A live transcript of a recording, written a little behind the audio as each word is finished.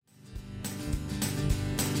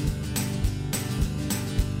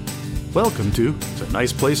Welcome to It's a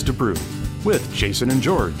Nice Place to Brew with Jason and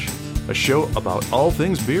George, a show about all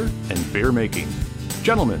things beer and beer making.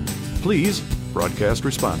 Gentlemen, please broadcast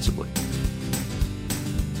responsibly.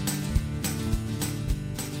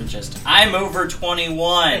 I'm over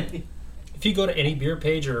 21. If you go to any beer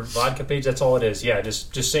page or vodka page, that's all it is. Yeah,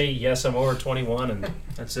 just say, yes, I'm over 21, and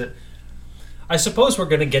that's it. I suppose we're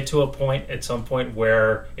going to get to a point at some point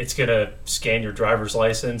where it's going to scan your driver's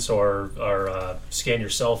license or scan your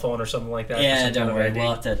cell phone or something like that. Yeah, don't worry.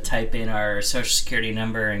 We'll have to type in our social security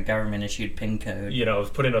number and government-issued PIN code. You know,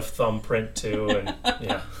 put in a thumbprint, too, and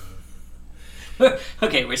yeah.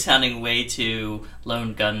 Okay, we're sounding way too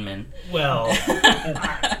lone gunman. Well,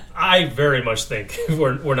 I very much think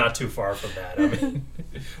we're not too far from that. I mean,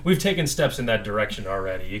 we've taken steps in that direction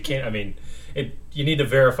already. You can't. I mean, you need to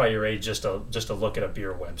verify your age just to look at a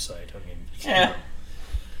beer website. I mean, yeah.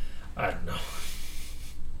 I don't know.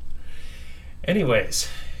 Anyways,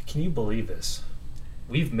 can you believe this?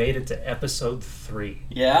 We've made it to episode 3.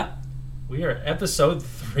 Yeah. We are at episode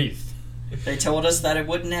 3. They told us that it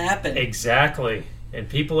wouldn't happen. Exactly, and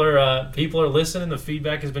people are listening. The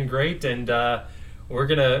feedback has been great, and we're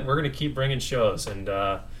gonna keep bringing shows. And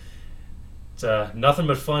it's nothing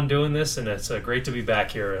but fun doing this, and it's great to be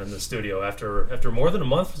back here in the studio after more than a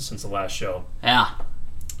month since the last show. Yeah.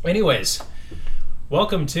 Anyways,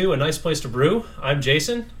 welcome to A Nice Place to Brew. I'm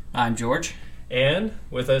Jason. I'm George, and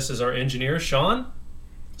with us is our engineer Sean.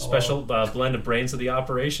 Special blend of brains of the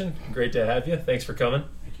operation. Great to have you. Thanks for coming.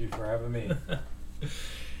 Thank you for having me.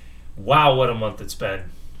 Wow, what a month it's been.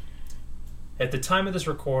 At the time of this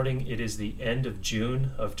recording, it is the end of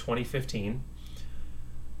June of 2015.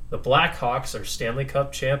 The Blackhawks are Stanley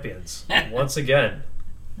Cup champions once again.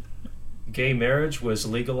 Gay marriage was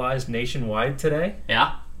legalized nationwide today.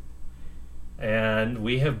 Yeah. And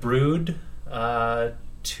we have brewed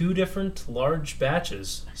 2 different large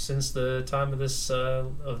batches since the time of this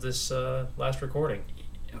last recording.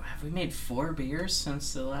 Have we made 4 beers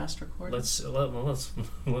since the last recording? Let's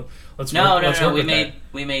No. We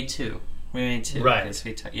made 2. We made 2.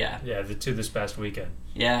 Right. Yeah, the 2 this past weekend.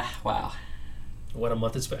 Yeah. Wow. What a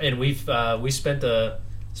month it's been. And we spent a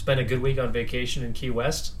good week on vacation in Key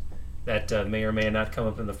West. That may or may not come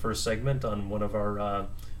up in the first segment on one of our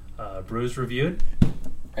brews reviewed.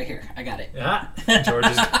 Right here, I got it. Yeah,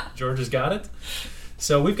 George has got it.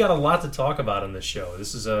 So we've got a lot to talk about on this show.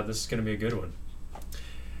 This is going to be a good one.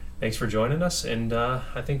 Thanks for joining us, and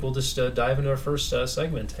I think we'll just dive into our first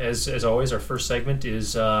segment. As always, our first segment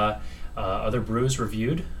is Other Brews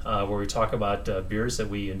Reviewed, where we talk about beers that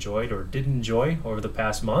we enjoyed or didn't enjoy over the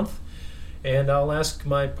past month. And I'll ask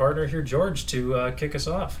my partner here, George, to kick us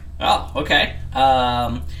off. Oh, okay.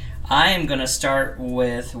 I am going to start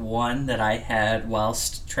with one that I had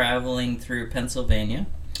whilst traveling through Pennsylvania.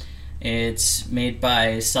 It's made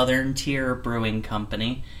by Southern Tier Brewing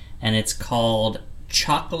Company, and it's called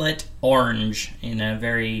Chocolate Orange in a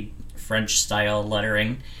very French style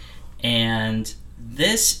lettering. And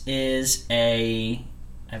this is I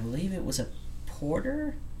believe it was a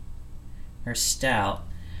porter or stout.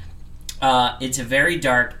 It's a very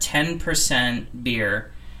dark 10%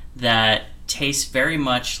 beer that tastes very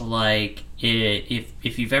much like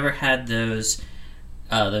if you've ever had those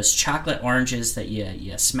chocolate oranges that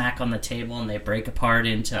you smack on the table and they break apart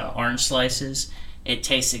into orange slices. It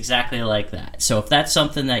tastes exactly like that. So if that's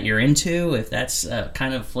something that you're into, if that's a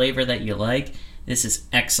kind of flavor that you like, this is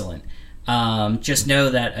excellent. Just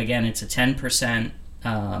know that, again, it's a 10%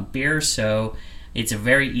 beer, so it's a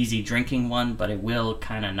very easy drinking one, but it will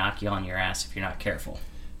kind of knock you on your ass if you're not careful.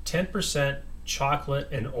 10% chocolate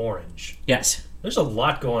and orange. Yes. There's a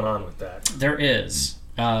lot going on with that. There is.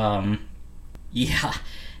 Yeah.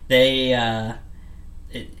 They...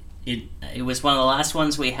 It was one of the last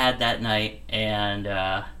ones we had that night, and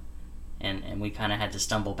we kind of had to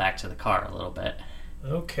stumble back to the car a little bit.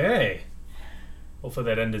 Okay. Hopefully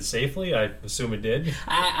that ended safely. I assume it did.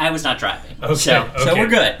 I was not driving. Okay. So we're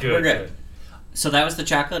good. Good. We're good. So that was the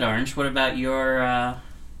chocolate orange. What about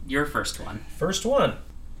your first one? First one.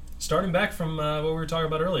 Starting back from what we were talking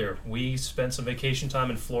about earlier. We spent some vacation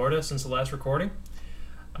time in Florida since the last recording.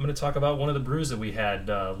 I'm going to talk about one of the brews that we had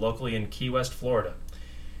locally in Key West, Florida.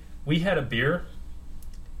 We had a beer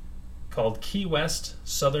called Key West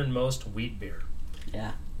Southernmost Wheat Beer.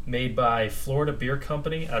 Yeah. Made by Florida Beer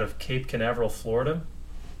Company out of Cape Canaveral, Florida.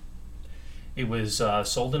 It was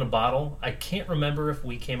sold in a bottle. I can't remember if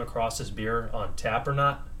we came across this beer on tap or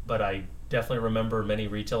not, but I definitely remember many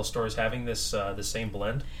retail stores having this the same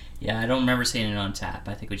blend. Yeah, I don't remember seeing it on tap.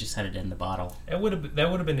 I think we just had it in the bottle. That would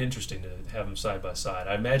have been interesting to have them side by side.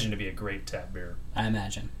 I imagine to be a great tap beer. I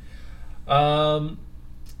imagine.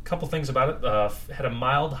 A couple things about it. Had a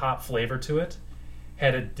mild hop flavor to it.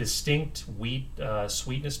 Had a distinct wheat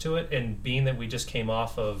sweetness to it. And being that we just came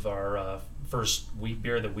off of our first wheat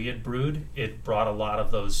beer that we had brewed, it brought a lot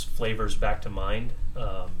of those flavors back to mind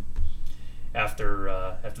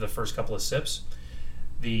after the first couple of sips.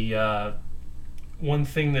 The one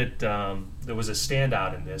thing that was a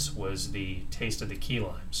standout in this was the taste of the key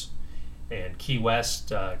limes. And Key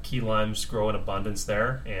West, key limes grow in abundance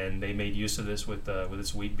there, and they made use of this with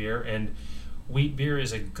this wheat beer. And wheat beer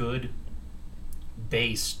is a good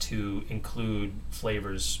base to include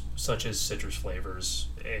flavors such as citrus flavors,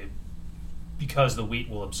 because the wheat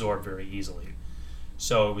will absorb very easily.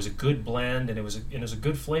 So it was a good blend, and it was a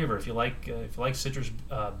good flavor. If you like citrus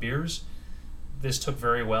beers, this took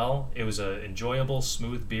very well. It was an enjoyable,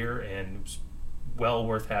 smooth beer, and it was well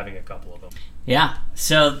worth having a couple of them. Yeah,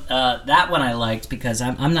 so that one I liked because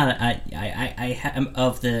I'm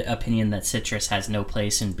of the opinion that citrus has no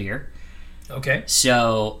place in beer. Okay.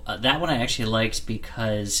 So that one I actually liked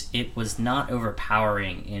because it was not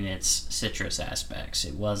overpowering in its citrus aspects.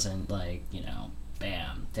 It wasn't like,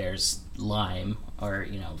 bam, there's lime or,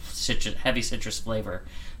 heavy citrus flavor.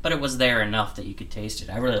 But it was there enough that you could taste it.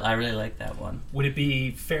 I really like that one. Would it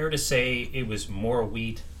be fair to say it was more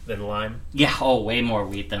wheat than lime? Yeah, way more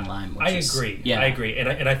wheat than lime. I agree. Yeah. I agree.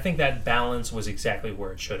 And I think that balance was exactly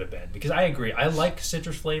where it should have been. Because I agree. I like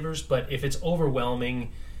citrus flavors, but if it's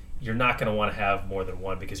overwhelming, you're not going to want to have more than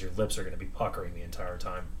one because your lips are going to be puckering the entire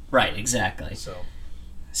time. Right, exactly.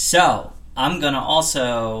 So I'm going to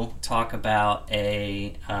also talk about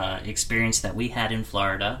a experience that we had in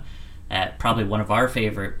Florida at probably one of our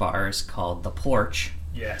favorite bars called The Porch.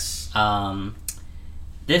 Yes.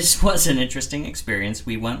 This was an interesting experience.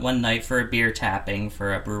 We went one night for a beer tapping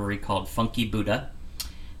for a brewery called Funky Buddha,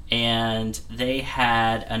 and they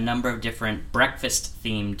had a number of different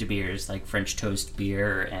breakfast-themed beers, like French toast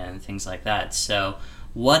beer and things like that. So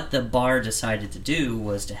what the bar decided to do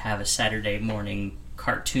was to have a Saturday morning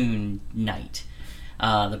cartoon night.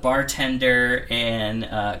 The bartender and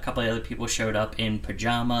a couple of other people showed up in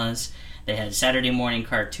pajamas. They had Saturday morning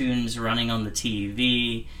cartoons running on the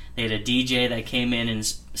TV. They had a DJ that came in and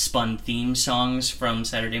spun theme songs from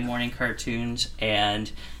Saturday morning cartoons,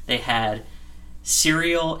 and they had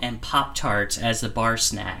cereal and Pop-Tarts as the bar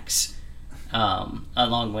snacks,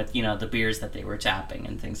 along with the beers that they were tapping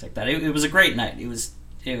and things like that. It was a great night. It was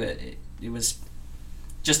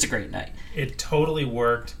just a great night. It totally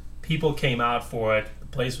worked. People came out for it. The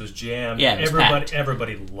place was jammed. Yeah, it was packed.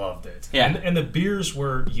 Everybody loved it. Yeah. And the beers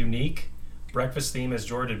were unique. Breakfast theme, as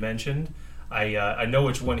George had mentioned. I know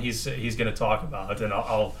which one he's going to talk about, and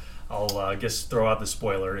I'll just throw out the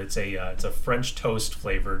spoiler. It's a French toast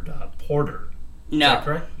flavored porter. No, is that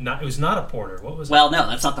correct? It was not a porter. What was it? Well, no,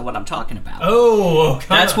 that's not the one I'm talking about. Oh,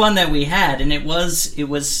 that's one that we had, and it was.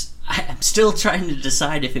 I'm still trying to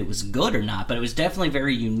decide if it was good or not, but it was definitely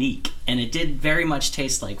very unique, and it did very much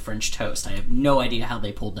taste like French toast. I have no idea how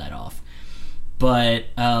they pulled that off. But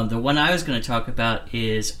the one I was going to talk about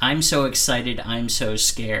is I'm So Excited, I'm So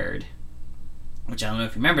Scared, which I don't know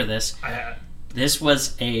if you remember this. This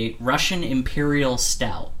was a Russian Imperial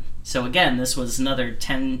Stout. So again, this was another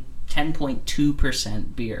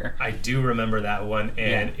 10.2% beer. I do remember that one,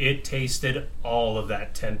 and it tasted all of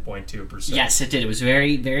that 10.2%. Yes, it did. It was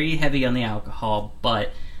very, very heavy on the alcohol,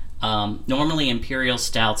 but normally Imperial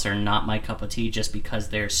Stouts are not my cup of tea just because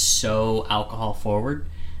they're so alcohol forward.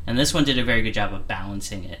 And this one did a very good job of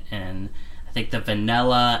balancing it. And I think the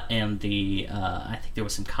vanilla and I think there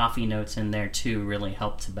was some coffee notes in there too, really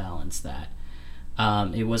helped to balance that.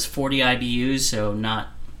 It was 40 IBUs, so not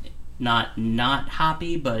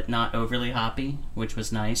hoppy, but not overly hoppy, which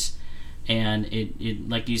was nice. And it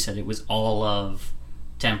like you said, it was all of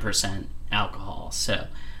 10% alcohol. So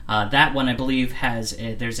that one I believe if I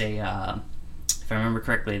remember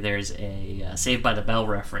correctly, there's a Saved by the Bell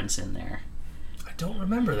reference in there. I don't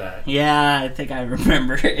remember that. Yeah, I think I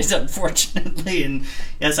remember it, unfortunately. And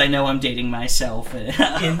yes, I know I'm dating myself with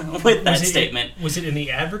that statement. Was it in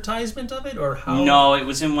the advertisement of it, or how? No, it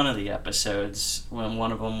was in one of the episodes when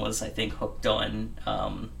one of them was, I think, hooked on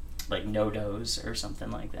like no-dos or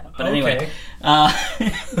something like that. But anyway,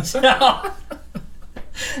 I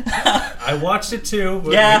watched it too.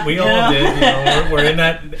 Yeah, we all did. We're in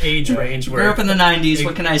that age range. Grew up in the 90s.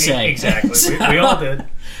 What can I say? Exactly. We all did.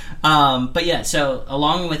 But yeah, so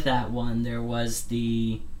along with that one, there was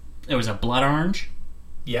a blood orange.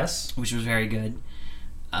 Yes. Which was very good.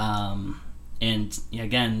 And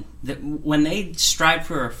again, when they strive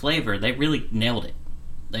for a flavor, they really nailed it.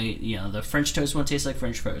 The French toast one tastes like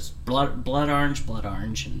French toast. Blood orange,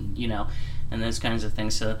 and and those kinds of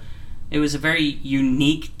things. So It was a very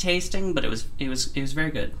unique tasting, but it was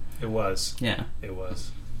very good. It was. Yeah. It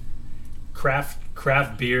was.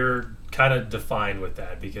 Craft beer kind of defined with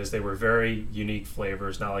that because they were very unique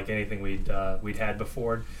flavors, not like anything we'd had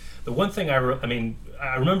before. The one thing I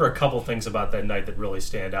remember a couple things about that night that really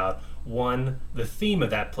stand out. One, the theme of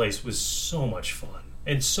that place was so much fun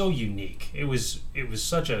and so unique. It was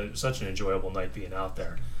such an enjoyable night being out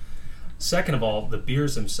there. Second of all, the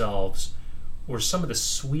beers themselves were some of the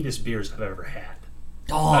sweetest beers I've ever had.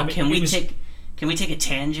 Oh, can we take a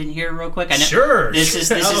tangent here real quick? I know sure. This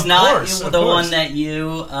is not the one that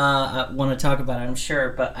you want to talk about, I'm sure,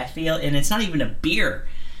 but I feel, and it's not even a beer,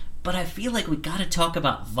 but I feel like we got to talk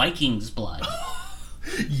about Viking's blood.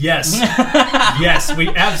 Yes. Yes, we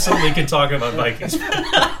absolutely can talk about Viking's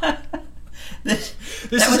blood.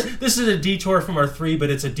 This is a detour from our 3,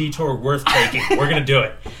 but it's a detour worth taking. We're going to do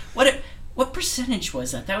it. What percentage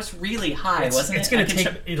was that? That was really high, wasn't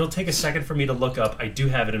it? It'll take a second for me to look up. I do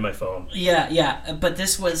have it in my phone. Yeah. But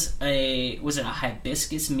this was it a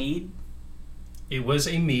hibiscus mead? It was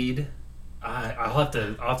a mead. I'll have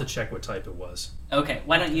to check what type it was. Okay,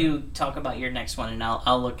 why don't you talk about your next one and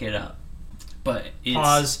I'll look it up. But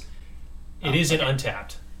pause. It is in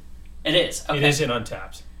Untapped. It is. Okay. It is in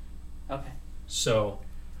Untapped. Okay. So,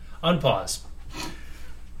 unpause.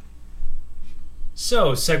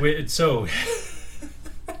 So, segue. So.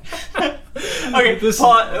 Okay,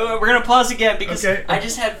 we're going to pause again because I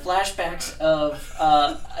just had flashbacks of,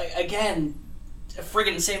 again,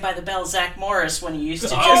 friggin' Saved by the Bell, Zach Morris, when he used to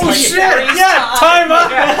just shit! Yeah, time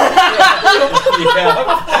up!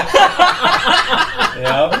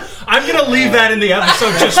 Yeah. I'm going to leave that in the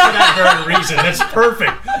episode just for that very reason. That's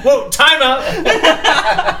perfect. Whoa, time up!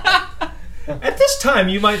 At this time,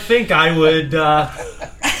 you might think I would...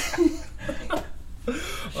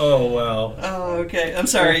 Oh, well. Oh, okay. I'm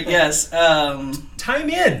sorry. Yes. Time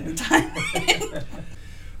in.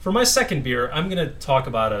 For my second beer, I'm going to talk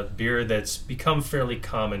about a beer that's become fairly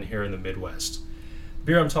common here in the Midwest. The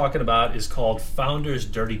beer I'm talking about is called Founder's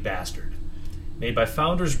Dirty Bastard, made by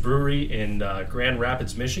Founder's Brewery in Grand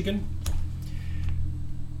Rapids, Michigan.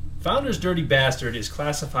 Founder's Dirty Bastard is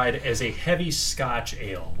classified as a heavy Scotch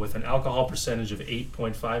ale with an alcohol percentage of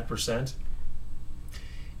 8.5%.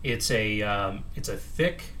 It's a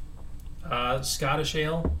thick Scottish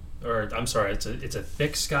ale, or I'm sorry, it's a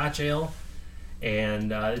thick Scotch ale,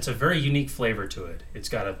 and it's a very unique flavor to it. It's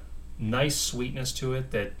got a nice sweetness to it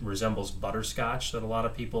that resembles butterscotch that a lot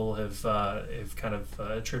of people have kind of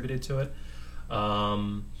attributed to it.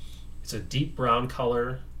 It's a deep brown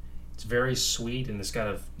color. It's very sweet, and it's got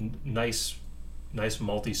a nice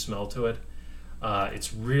malty smell to it.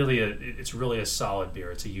 It's really a solid beer.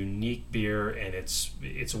 It's a unique beer, and it's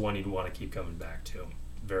one you'd want to keep coming back to.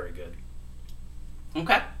 Very good.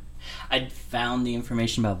 Okay. I found the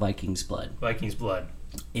information about Viking's Blood. Viking's Blood.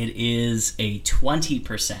 It is a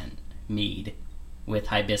 20% mead with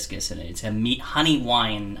hibiscus in it. It's a honey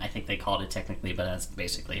wine, I think they called it technically, but that's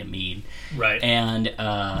basically a mead. Right. And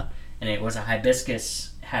it was had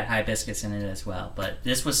hibiscus in it as well. But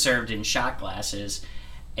this was served in shot glasses,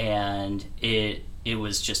 and it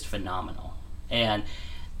was just phenomenal. And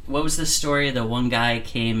what was the story? The one guy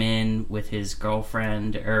came in with his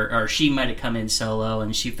girlfriend, or she might have come in solo,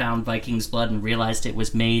 and she found Viking's Blood and realized it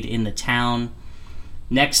was made in the town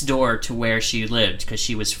next door to where she lived, because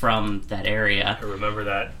she was from that area. I remember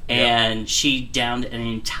that. And she downed an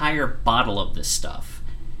entire bottle of this stuff,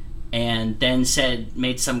 and then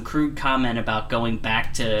made some crude comment about going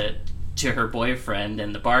back to her boyfriend,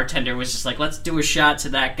 and the bartender was just like, let's do a shot to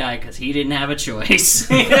that guy because he didn't have a choice.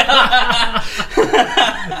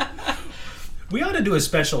 We ought to do a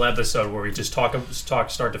special episode where we just talk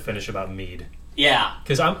start to finish about mead. Yeah,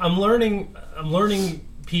 because I'm learning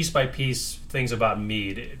piece by piece things about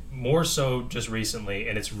mead, more so just recently,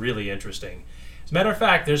 and it's really interesting. As a matter of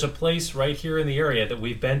fact, there's a place right here in the area that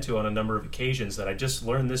we've been to on a number of occasions that I just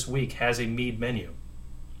learned this week has a mead menu.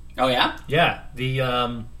 Oh yeah? Yeah,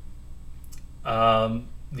 the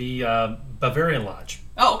Bavarian Lodge.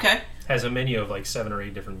 Oh, okay. Has a menu of like 7 or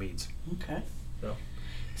 8 different meads. Okay.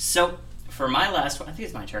 So for my last one, I think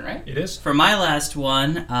it's my turn, right? It is. For my last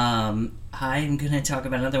one, I'm going to talk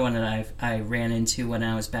about another one that I ran into when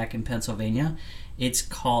I was back in Pennsylvania. It's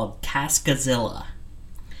called Cascazilla,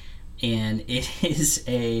 and it is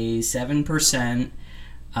a 7%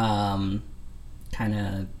 kind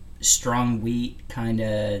of strong wheat kind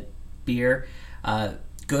of beer.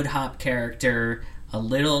 Good hop character, a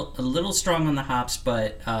little strong on the hops,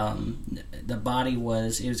 but the body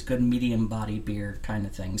was good medium body beer kind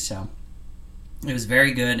of thing. So it was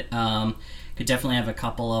very good. Could definitely have a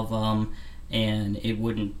couple of them, and it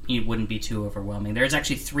wouldn't be too overwhelming. There's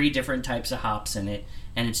actually 3 different types of hops in it,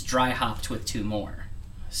 and it's dry hopped with 2 more.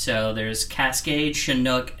 So there's Cascade,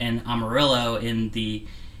 Chinook, and Amarillo in the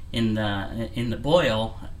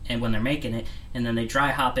boil, and when they're making it, and then they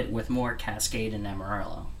dry hop it with more Cascade and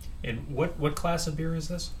Amarillo. And what class of beer is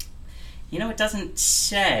this? It doesn't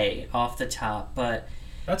say off the top, but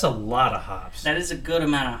that's a lot of hops. That is a good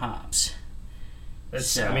amount of hops.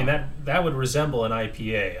 That would resemble an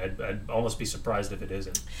IPA. I'd almost be surprised if it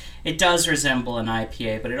isn't. It does resemble an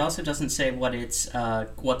IPA, but it also doesn't say what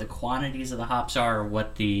the quantities of the hops are or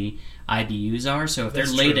what the IBUs are. So if they're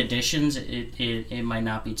late additions, it might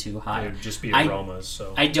not be too high. It would just be aromas.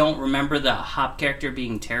 I don't remember the hop character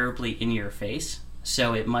being terribly in your face,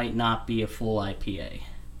 so it might not be a full IPA.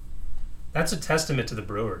 That's a testament to the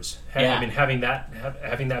brewers. Yeah. I mean, having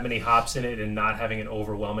that many hops in it and not having an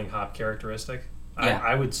overwhelming hop characteristic. Yeah.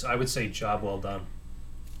 I would say job well done.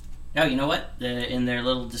 Oh, you know what? In their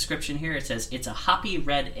little description here, it says it's a hoppy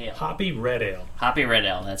red ale. Hoppy red ale. Hoppy red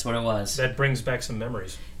ale. That's what it was. That brings back some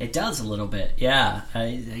memories. It does a little bit. Yeah.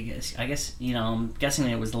 I guess I'm guessing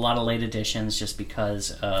it was a lot of late additions just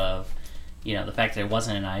because of the fact that it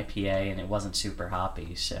wasn't an IPA and it wasn't super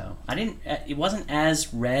hoppy. So it wasn't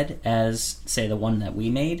as red as say the one that we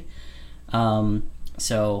made.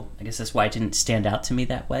 So I guess that's why it didn't stand out to me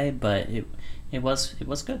that way. But it was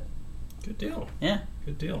good. Good deal. Yeah.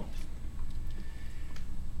 Good deal.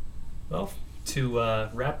 Well, to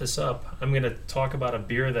wrap this up, I'm going to talk about a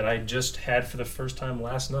beer that I just had for the first time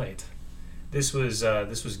last night. This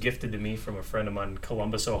was gifted to me from a friend of mine in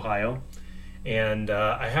Columbus, Ohio. And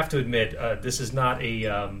I have to admit, this is not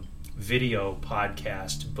a video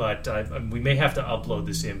podcast, but we may have to upload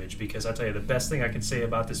this image because I'll tell you the best thing I can say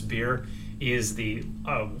about this beer is the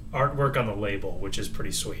artwork on the label, which is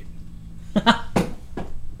pretty sweet.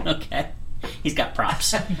 Okay. He's got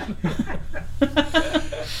props.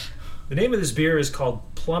 The name of this beer is called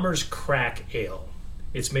Plumber's Crack Ale.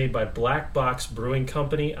 It's made by Black Box Brewing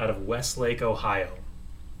Company out of Westlake, Ohio.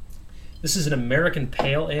 This is an American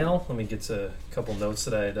Pale Ale. Let me get a couple notes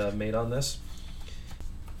that I had made on this.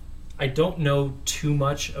 I don't know too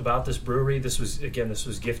much about this brewery. This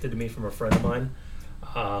was gifted to me from a friend of mine.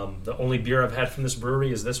 The only beer I've had from this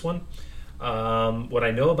brewery is this one. What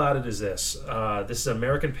I know about it is this. This is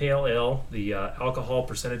American Pale Ale. The alcohol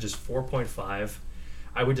percentage is 4.5.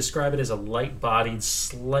 I would describe it as a light-bodied,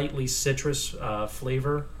 slightly citrus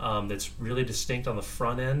flavor that's really distinct on the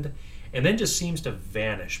front end, and then just seems to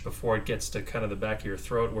vanish before it gets to kind of the back of your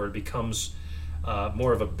throat where it becomes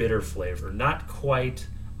more of a bitter flavor. Not quite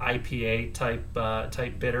IPA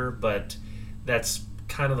type bitter, but that's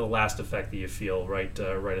kind of the last effect that you feel right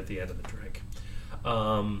at the end of the drink.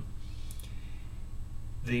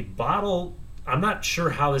 The bottle, I'm not sure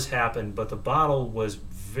how this happened, but the bottle was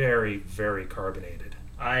very, very carbonated.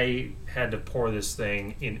 I had to pour this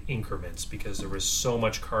thing in increments because there was so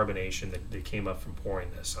much carbonation that came up from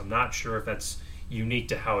pouring this. I'm not sure if that's unique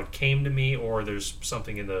to how it came to me or there's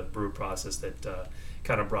something in the brew process that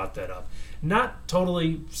kind of brought that up. Not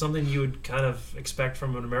totally something you would kind of expect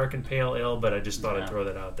from an American Pale Ale, but I just thought I'd throw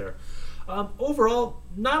that out there. Overall,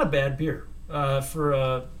 not a bad beer. For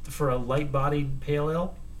a light-bodied pale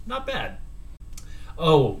ale, not bad.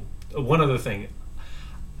 Oh, one other thing.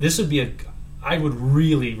 I would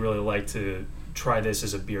really, really like to try this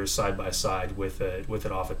as a beer side by side with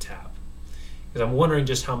it off a tap, because I'm wondering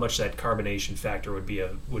just how much that carbonation factor would be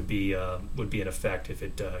an effect if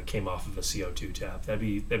it came off of a CO2 tap. That'd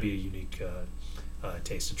be a unique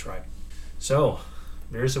taste to try. So,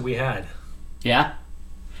 beers that we had. Yeah.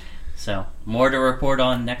 So more to report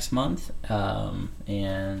on next month, and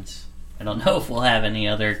I don't know if we'll have any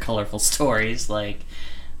other colorful stories like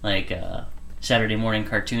Saturday morning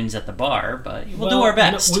cartoons at the bar, but we'll do our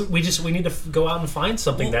best. We need to go out and find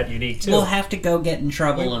something that unique too. We'll have to go get in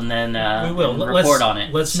trouble and then we will report on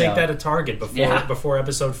it. Let's make that a target before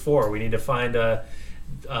episode 4. We need to find a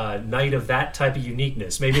night of that type of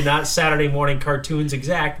uniqueness. Maybe not Saturday morning cartoons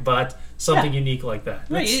exact, but something unique like that.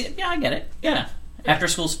 Right, yeah, I get it. Yeah. After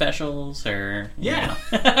school specials or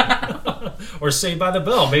or Saved by the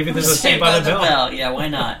Bell. Maybe there's a Saved by the Bell. Yeah, why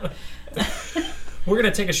not? We're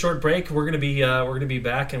going to take a short break. We're going to be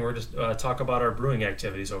back, and we're just talk about our brewing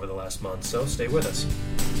activities over the last month. So stay with us.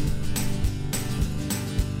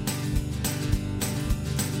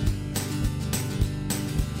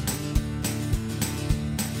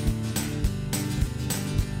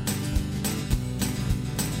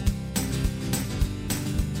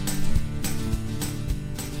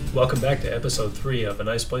 Welcome back to episode 3 of A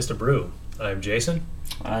Nice Place to Brew. I'm Jason.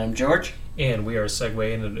 I'm George. And we are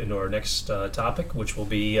segueing into our next topic, which will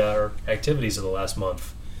be our activities of the last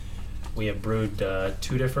month. We have brewed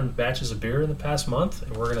 2 different batches of beer in the past month,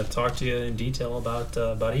 and we're going to talk to you in detail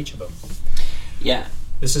about each of them. Yeah.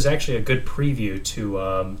 This is actually a good preview to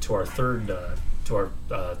our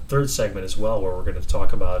third segment as well, where we're going to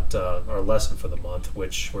talk about our lesson for the month,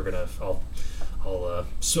 which we're going to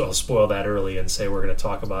I'll spoil that early and say we're going to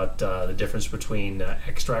talk about the difference between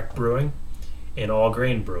extract brewing and all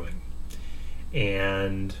grain brewing.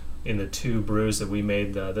 And in the 2 brews that we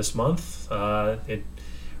made this month, it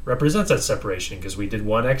represents that separation because we did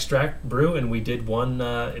 1 extract brew and we did one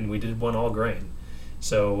all grain.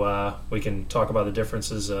 So we can talk about the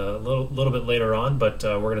differences a little bit later on, but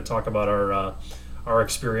we're going to talk about our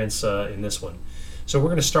experience in this one. So we're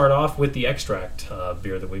going to start off with the extract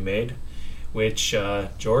beer that we made, which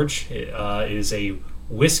George is a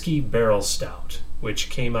whiskey barrel stout, which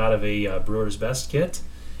came out of a Brewer's Best kit.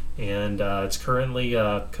 And it's currently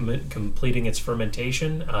completing its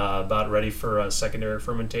fermentation, about ready for secondary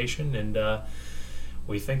fermentation, and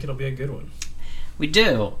we think it'll be a good one. We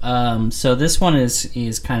do. So this one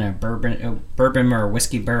is kind of bourbon or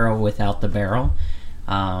whiskey barrel without the barrel.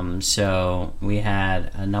 So we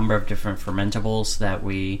had a number of different fermentables that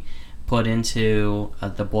we put into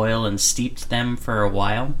the boil and steeped them for a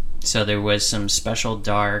while. So there was some special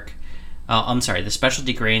the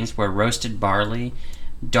specialty grains were roasted barley,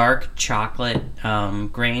 dark chocolate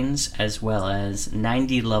grains, as well as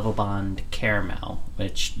 90 Lovibond caramel,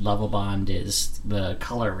 which Lovibond is the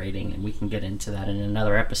color rating, and we can get into that in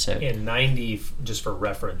another episode. And 90, just for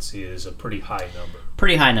reference, is a pretty high number.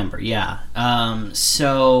 Pretty high number, yeah.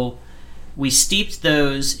 So we steeped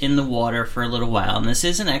those in the water for a little while, and this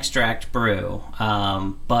is an extract brew,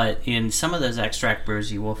 but in some of those extract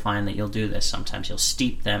brews you will find that you'll do this sometimes. You'll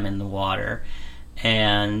steep them in the water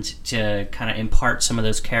and to kind of impart some of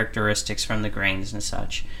those characteristics from the grains and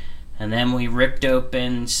such. And then we ripped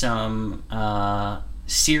open some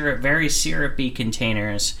very syrupy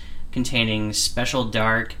containers containing special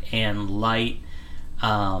dark and light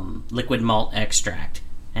liquid malt extract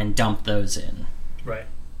and dumped those in. Right.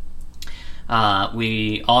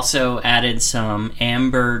 We also added some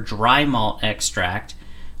amber dry malt extract,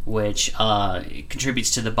 which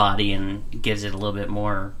contributes to the body and gives it a little bit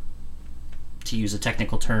more, to use a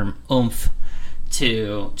technical term, oomph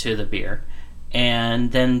to the beer,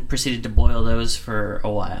 and then proceeded to boil those for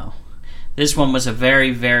a while. This one was a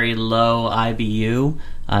very, very low IBU.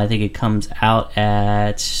 I think it comes out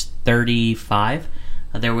at 35.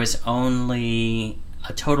 There was only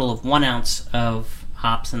a total of 1 ounce of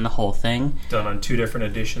hops in the whole thing. Done on 2 different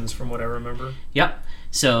editions from what I remember. Yep.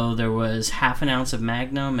 So there was half an ounce of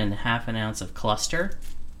Magnum and half an ounce of Cluster.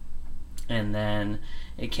 And then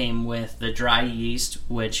it came with the dry yeast,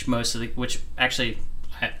 which actually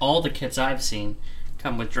all the kits I've seen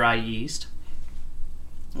come with dry yeast,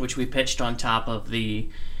 which we pitched on top of the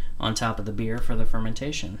beer for the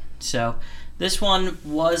fermentation. So this one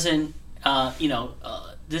wasn't,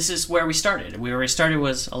 this is where we started. Where we started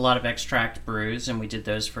was a lot of extract brews, and we did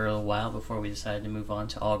those for a while before we decided to move on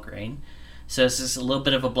to all grain. So this is a little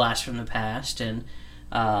bit of a blast from the past, and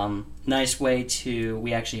nice way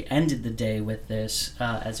we actually ended the day with this,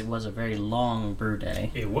 as it was a very long brew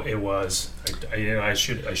day. It was. I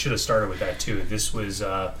should have started with that too. This was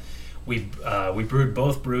we brewed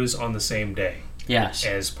both brews on the same day. Yes.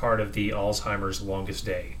 As part of the Alzheimer's Longest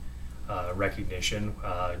Day recognition.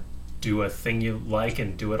 Do a thing you like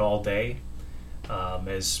and do it all day.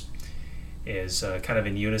 As kind of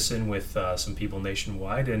in unison with some people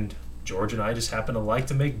nationwide, and George and I just happen to like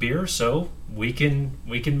to make beer, so we can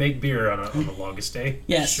make beer on the longest day.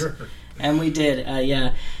 Yes, sure. And we did,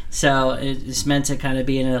 yeah. So it's meant to kind of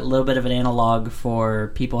be a little bit of an analog for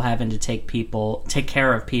people having to take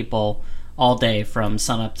care of people all day from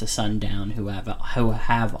sunup to sundown who have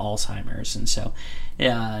Alzheimer's, and so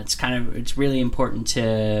it's really important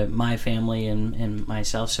to my family and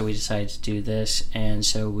myself. So we decided to do this, and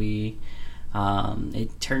so we.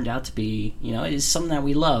 It turned out to be, it is something that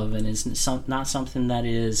we love, and it's not something that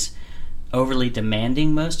is overly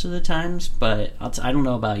demanding most of the times. But I don't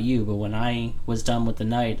know about you, but when I was done with the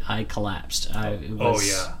night, I collapsed.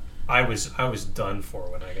 I was done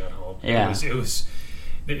for when I got home. Yeah. It was.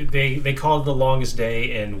 They called it the longest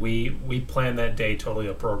day, and we planned that day totally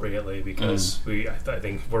appropriately because I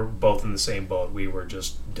think we're both in the same boat. We were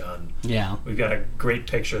just done. Yeah, we've got a great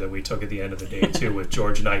picture that we took at the end of the day too, with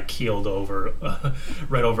George and I keeled over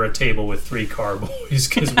right over a table with 3 carboys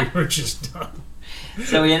because we were just done.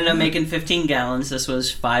 So we ended up making 15 gallons. This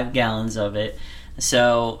was 5 gallons of it.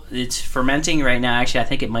 So it's fermenting right now. Actually, I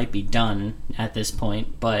think it might be done at this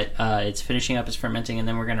point, but it's finishing up its fermenting, and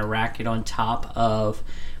then we're going to rack it on top of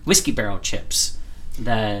whiskey barrel chips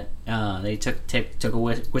that they took a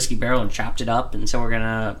whiskey barrel and chopped it up, and so we're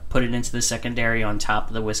gonna put it into the secondary on top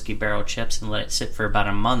of the whiskey barrel chips and let it sit for about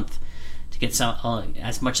a month to get some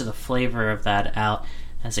as much of the flavor of that out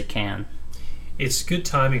as it can. It's good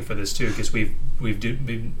timing for this too, because we've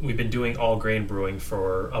been doing all grain brewing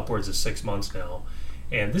for upwards of 6 months now,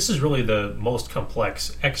 and this is really the most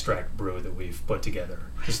complex extract brew that we've put together.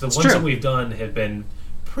 Because the ones that we've done have been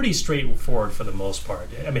pretty straightforward for the most part.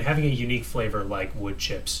 I mean, having a unique flavor like wood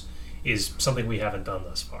chips is something we haven't done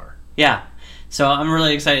thus far. Yeah, so I'm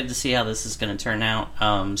really excited to see how this is going to turn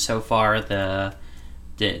out. So far, the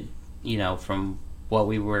from what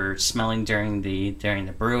we were smelling during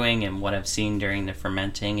the brewing and what I've seen during the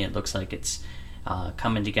fermenting, it looks like it's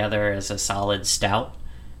coming together as a solid stout.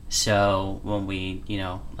 So when we,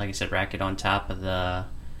 like I said, rack it on top of the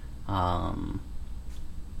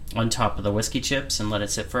whiskey chips and let it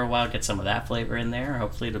sit for a while, get some of that flavor in there.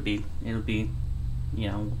 Hopefully it'll be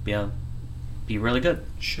really good.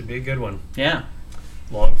 Should be a good one. Yeah.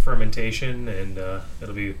 Long fermentation, and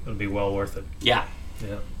it'll be well worth it. Yeah.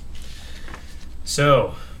 Yeah.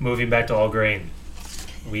 So, moving back to all grain,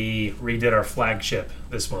 we redid our flagship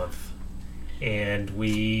this month, and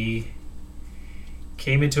we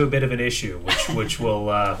came into a bit of an issue, which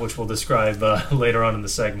we'll describe later on in the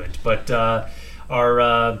segment. But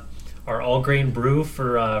our all grain brew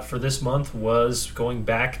for this month was going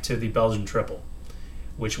back to the Belgian Tripel,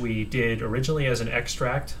 which we did originally as an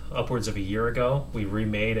extract upwards of a year ago. We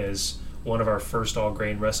remade as one of our first all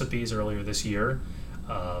grain recipes earlier this year.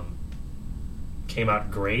 Came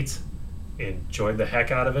out great. Enjoyed the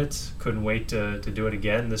heck out of it. Couldn't wait to do it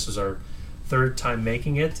again. This was our third time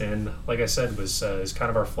making it, and like I said, is kind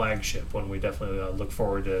of our flagship, one we definitely look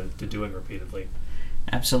forward to doing repeatedly.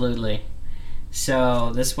 Absolutely.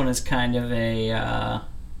 So this one is kind of a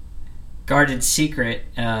guarded secret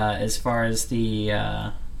as far as the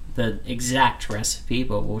exact recipe,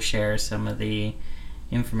 but we'll share some of the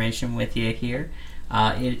information with you here.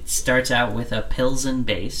 It starts out with a Pilsen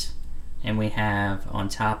base, and we have on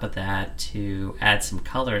top of that to add some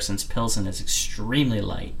color, since Pilsen is extremely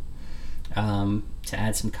light. To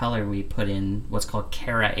add some color, we put in what's called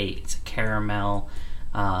Cara 8. It's a caramel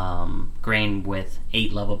grain with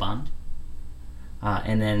 8 level bond.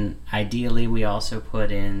 And then ideally we also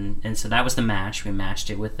put in, and so that was the mash, we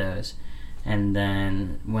mashed it with those. And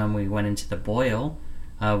then when we went into the boil,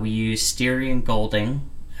 we used Styrian Golding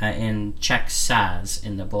and Czech Saz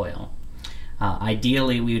in the boil.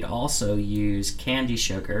 Ideally we would also use candy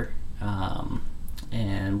sugar,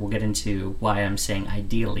 and we'll get into why I'm saying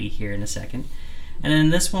ideally here in a second. And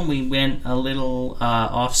then this one we went a little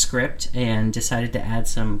off script and decided to add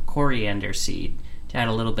some coriander seed to add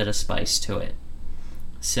a little bit of spice to it.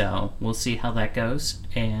 So we'll see how that goes,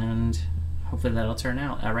 and hopefully that'll turn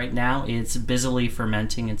out. Right now it's busily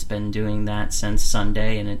fermenting. It's been doing that since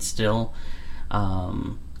Sunday, and it's still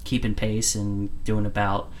keeping pace and doing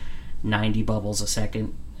about 90 bubbles a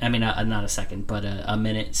second. I mean, not a second, but a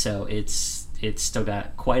minute. So it's still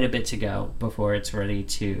got quite a bit to go before it's ready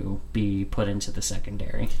to be put into the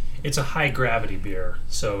secondary. It's a high gravity beer,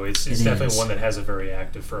 so it's definitely one that has a very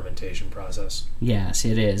active fermentation process. Yes,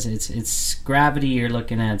 it is. It's gravity. You're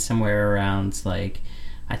looking at somewhere around I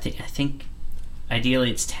think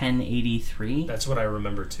ideally it's 1083. That's what I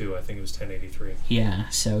remember too. I think it was 1083. Yeah,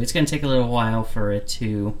 so it's going to take a little while for it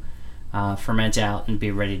to ferment out and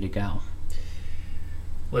be ready to go.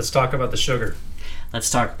 Let's talk about the sugar.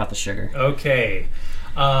 Okay.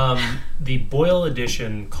 The boil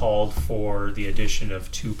edition called for the addition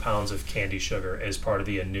of 2 pounds of candy sugar as part of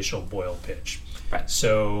the initial boil pitch. Right.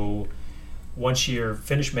 So once you're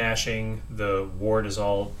finished mashing, the wort is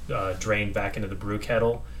all drained back into the brew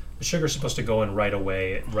kettle. The sugar's supposed to go in right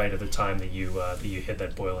away, right at the time that you hit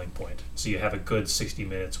that boiling point. So you have a good 60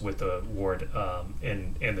 minutes with the wort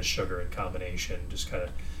and the sugar in combination, just kind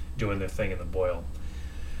of doing their thing in the boil.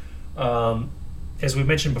 As we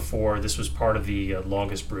mentioned before, this was part of the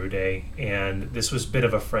longest brew day, and this was a bit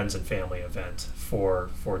of a friends and family event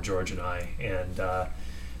for George and I, and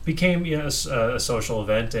became a social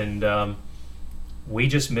event, and we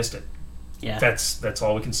just missed it. Yeah, that's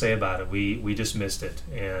all we can say about it. We just missed it,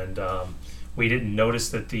 and we didn't notice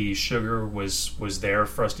that the sugar was there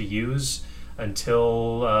for us to use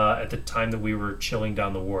until at the time that we were chilling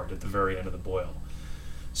down the wort at the very end of the boil.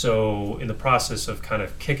 So in the process of kind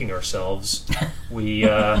of kicking ourselves, we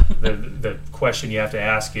the question you have to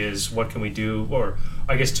ask is, what can we do? Or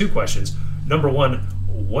I guess 2 questions. Number 1,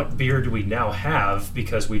 what beer do we now have,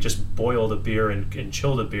 because we just boiled a beer and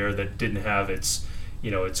chilled a beer that didn't have its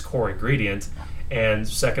core ingredient? And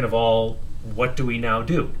second of all, what do we now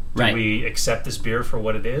do? Do we accept this beer for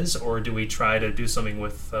what it is, or do we try to do something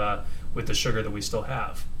with the sugar that we still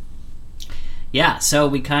have? Yeah, so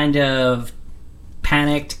we kind of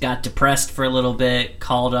panicked, got depressed for a little bit,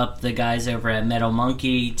 called up the guys over at Metal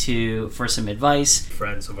Monkey for some advice.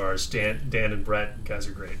 Friends of ours, Dan and Brett, you guys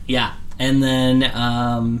are great. Yeah, and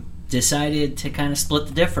then decided to kind of split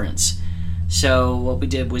the difference. So what we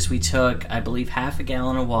did was we took, I believe, half a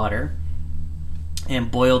gallon of water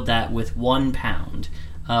and boiled that with 1 pound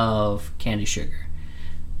of candy sugar,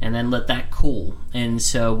 and then let that cool. And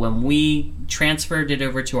so when we transferred it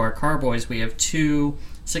over to our carboys, we have 2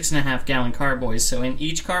 6.5 gallon carboys. So in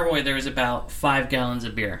each carboy there is about 5 gallons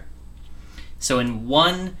of beer. So in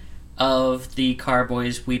one of the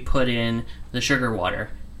carboys we put in the sugar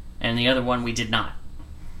water, and the other one we did not.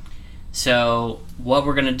 So what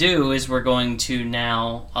we're going to do is we're going to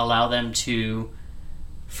now allow them to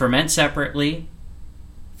ferment separately,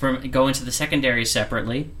 go into the secondary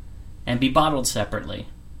separately, and be bottled separately.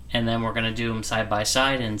 And then we're going to do them side by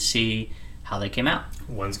side and see how they came out.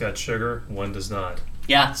 One's got sugar, one does not.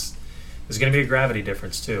 Yeah. There's going to be a gravity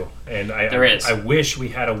difference too. And there is. I wish we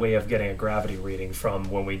had a way of getting a gravity reading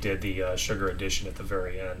from when we did the sugar addition at the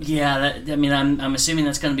very end. Yeah, I'm assuming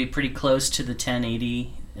that's going to be pretty close to the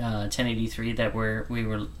 1083 that we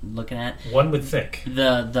were looking at. One would think.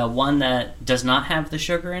 The one that does not have the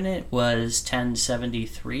sugar in it was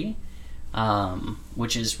 1073,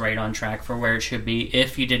 which is right on track for where it should be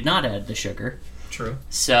if you did not add the sugar. True.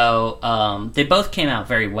 So they both came out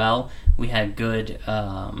very well. We had good,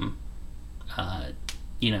 our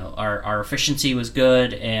efficiency was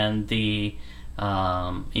good, and the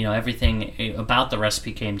everything about the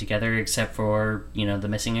recipe came together except for the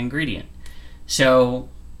missing ingredient. So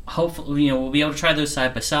hopefully we'll be able to try those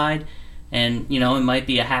side by side, and it might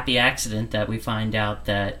be a happy accident that we find out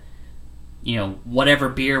that whatever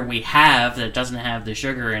beer we have that doesn't have the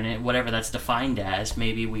sugar in it, whatever that's defined as,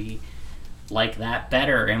 maybe we like that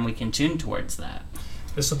better and we can tune towards that.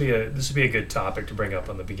 This will be a good topic to bring up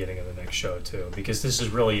on the beginning of the next show too, because this is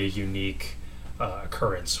really a unique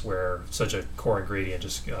occurrence where such a core ingredient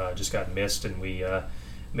just got missed, and we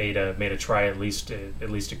made a try at least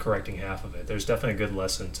at correcting half of it. There's definitely a good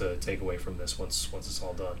lesson to take away from this once it's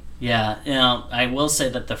all done. Yeah, I will say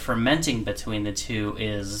that the fermenting between the two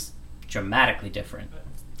is dramatically different.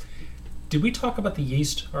 Did we talk about the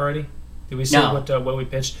yeast already? Did we say what we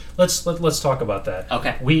pitched? Let's talk about that.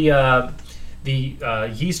 Okay.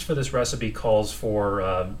 The yeast for this recipe calls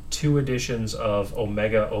for 2 additions of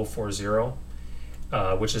Omega 040,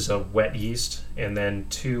 which is a wet yeast, and then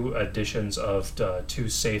 2 additions of 2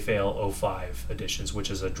 Safe Ale 05 additions,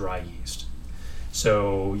 which is a dry yeast.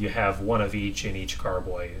 So you have 1 of each in each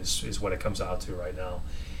carboy is what it comes out to right now.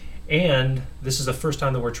 And this is the first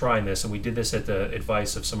time that we're trying this, and we did this at the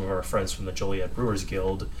advice of some of our friends from the Joliet Brewers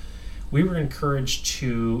Guild. We were encouraged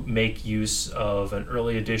to make use of an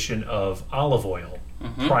early addition of olive oil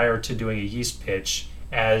prior to doing a yeast pitch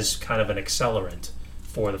as kind of an accelerant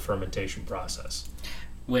for the fermentation process,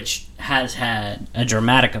 which has had a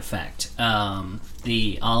dramatic effect.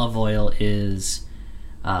 The olive oil is,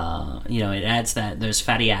 it adds those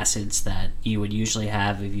fatty acids that you would usually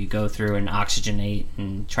have if you go through and oxygenate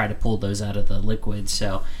and try to pull those out of the liquid.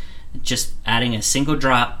 So just adding a single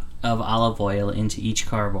drop of olive oil into each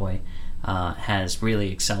carboy has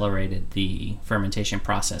really accelerated the fermentation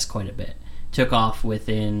process quite a bit. Took off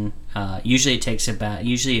within, usually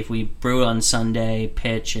if we brew on Sunday,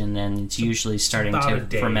 pitch, and then it's usually starting about to a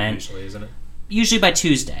day ferment. Usually, isn't it? Usually by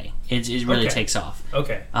Tuesday, it really takes off.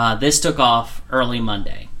 Okay. This took off early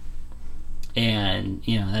Monday, and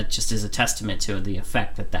that just is a testament to the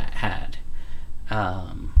effect that had.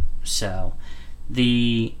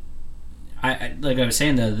 Like I was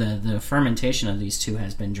saying, the fermentation of these two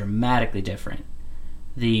has been dramatically different.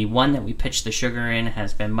 The one that we pitched the sugar in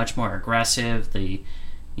has been much more aggressive.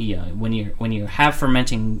 When you have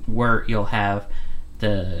fermenting wort, you'll have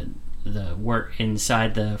the wort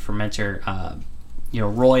inside the fermenter,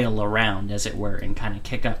 roil around, as it were, and kind of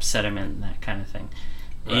kick up sediment and that kind of thing.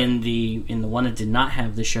 Right. In the one that did not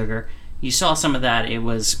have the sugar, you saw some of that. It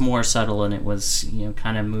was more subtle, and it was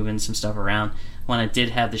kind of moving some stuff around. When it did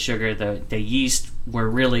have the sugar, the yeast were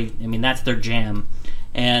really, that's their jam,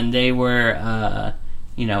 and they were,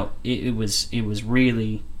 it was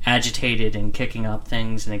really agitated and kicking up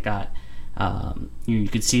things, and it got, you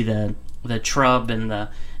could see the trub and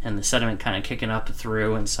the sediment kind of kicking up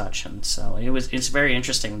through and such, and so it's very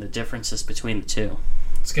interesting, the differences between the two.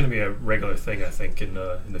 It's going to be a regular thing, I think, in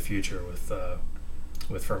the future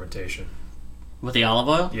with fermentation. With the olive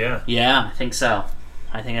oil? Yeah, I think so.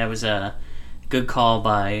 I think that was a good call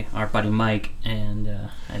by our buddy Mike, and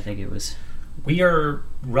I think it was We are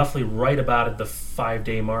roughly right about at the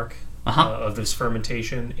 5-day mark of this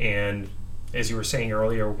fermentation, and as you were saying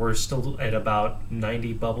earlier, we're still at about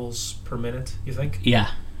 90 bubbles per minute, you think?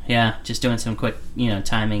 Yeah. Just doing some quick,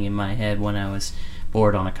 timing in my head when I was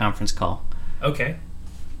bored on a conference call. Okay.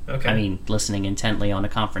 I mean, listening intently on a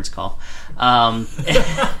conference call.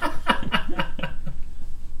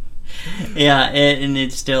 Yeah, and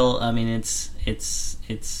it's still. I mean, it's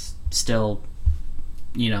still,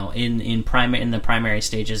 in the primary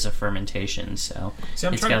stages of fermentation. So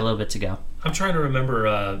it's got a little bit to go. I'm trying to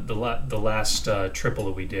remember the last triple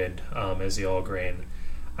that we did as the all grain.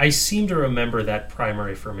 I seem to remember that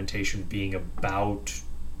primary fermentation being about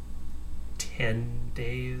 10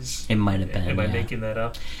 days. It might have been. Am I making that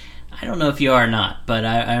up? I don't know if you are or not, but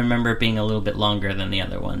I remember it being a little bit longer than the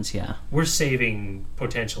other ones, yeah. We're saving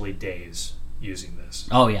potentially days using this.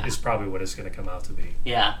 Oh, yeah. Is probably what it's going to come out to be.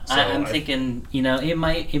 Yeah. So I'm thinking, it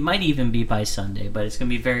might even be by Sunday, but it's going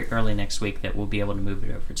to be very early next week that we'll be able to move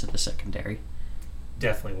it over to the secondary.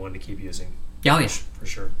 Definitely one to keep using. Oh, yeah. For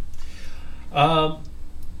sure.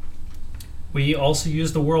 We also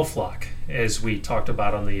use the Whirlflock, as we talked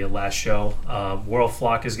about on the last show.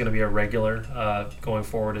 Whirlflock is going to be a regular going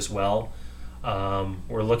forward as well.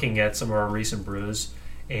 We're looking at some of our recent brews,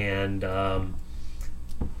 and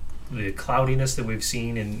the cloudiness that we've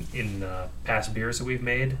seen in past beers that we've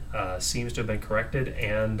made seems to have been corrected,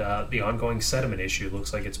 and the ongoing sediment issue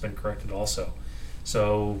looks like it's been corrected also.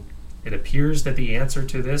 So it appears that the answer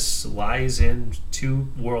to this lies in 2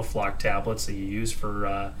 Whirlflock tablets that you use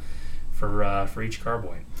for each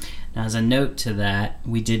carboy. Now, as a note to that,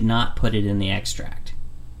 we did not put it in the extract.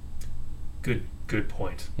 Good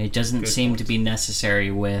point. It doesn't seem to be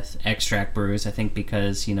necessary with extract brews, I think,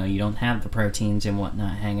 because you don't have the proteins and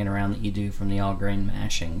whatnot hanging around that you do from the all grain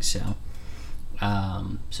mashing. So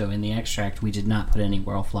in the extract, we did not put any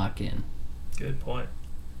Whirlflock in. Good point.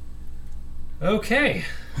 Okay.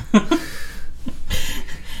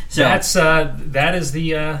 So that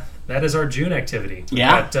is our June activity. We've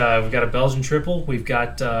got a Belgian Tripel. We've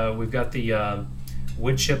got the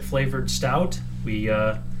wood chip flavored stout.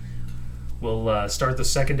 We'll start the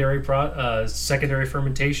secondary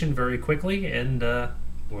fermentation very quickly, and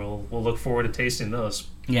we'll look forward to tasting those.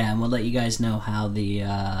 Yeah, and we'll let you guys know how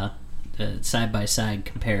the side by side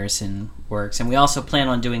comparison works. And we also plan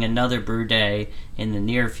on doing another brew day in the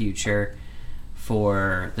near future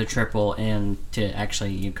for the Tripel, and to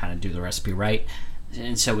actually kind of do the recipe right.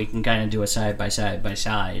 And so we can kind of do a side by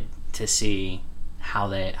side to see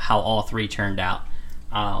how all 3 turned out.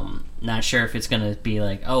 Not sure if it's going to be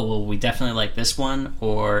like, oh, well, we definitely like this one,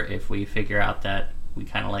 or if we figure out that we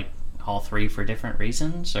kind of like all 3 for different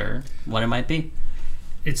reasons, or what it might be.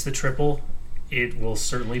 It's the Tripel. It will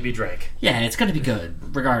certainly be drank. Yeah, it's going to be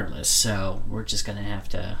good regardless. So we're just going to have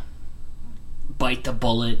to bite the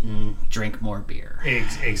bullet and drink more beer.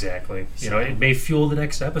 Exactly. So, it may fuel the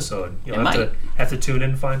next episode. You'll have to tune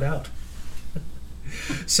in and find out.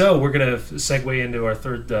 So we're going to segue into our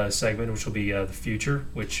third segment, which will be the future,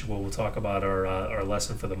 which we'll talk about our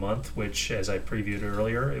lesson for the month, which, as I previewed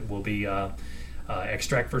earlier, it will be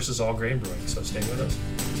extract versus all grain brewing. So stay with us.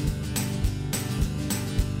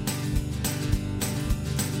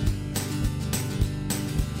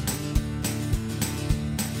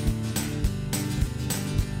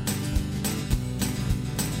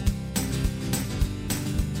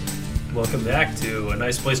 Welcome back to A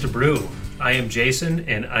Nice Place to Brew. I am Jason,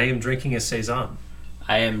 and I am drinking a Saison.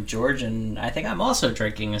 I am George, and I think I'm also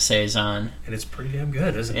drinking a Saison. And it's pretty damn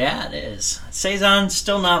good, isn't it? Yeah, it is. Saison's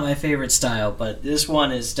still not my favorite style, but this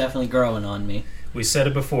one is definitely growing on me. We said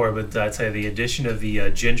it before, but I'd say the addition of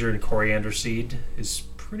the ginger and coriander seed is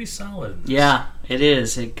pretty solid. Yeah, it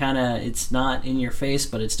is. It's not in your face,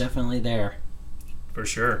 but it's definitely there. For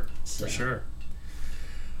sure. For sure.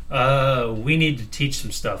 We need to teach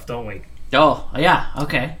some stuff, don't we? Oh, yeah,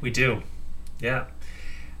 okay. We do. Yeah.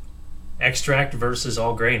 Extract versus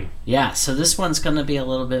all grain. Yeah, so this one's going to be a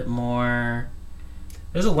little bit more...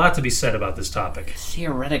 There's a lot to be said about this topic.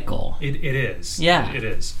 Theoretical. It is. Yeah. It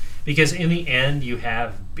is. Because in the end, you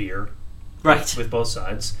have beer. Right. With both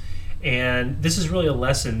sides. And this is really a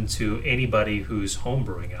lesson to anybody who's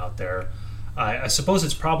homebrewing out there. I suppose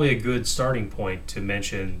it's probably a good starting point to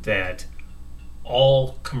mention that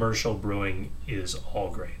all commercial brewing is all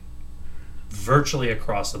grain. Virtually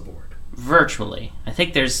across the board. Virtually. I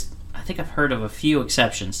think I've heard of a few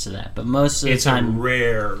exceptions to that, but most of the time... It's a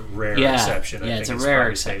rare exception. Yeah, it's a rare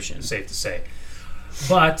exception. Safe to say.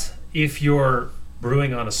 But if you're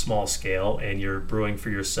brewing on a small scale and you're brewing for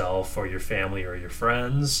yourself or your family or your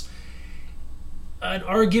friends, an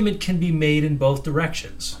argument can be made in both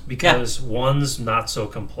directions, because one's not so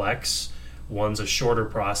complex, One's a shorter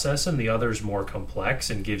process, and the other's more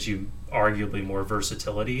complex and gives you arguably more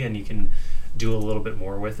versatility, and you can do a little bit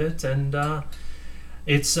more with it. And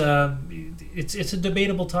it's a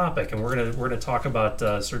debatable topic, and we're gonna talk about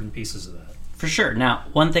certain pieces of that. For sure. Now,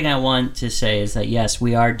 one thing I want to say is that, yes,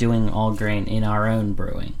 we are doing all grain in our own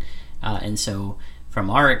brewing. And so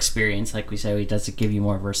from our experience, like we say, it does give you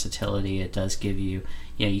more versatility. It does give you,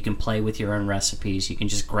 you can play with your own recipes. You can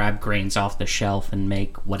just grab grains off the shelf and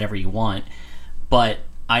make whatever you want. But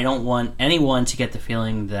I don't want anyone to get the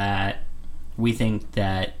feeling that we think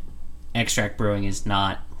that extract brewing is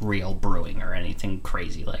not real brewing or anything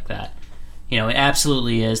crazy like that. It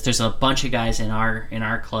absolutely is. There's a bunch of guys in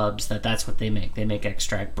our clubs that's what they make. They make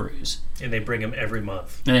extract brews, and they bring them every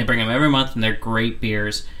month. And they're great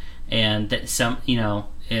beers. And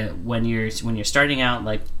when you're starting out,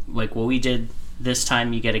 like what we did this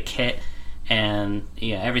time, you get a kit, and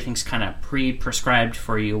everything's kind of pre-prescribed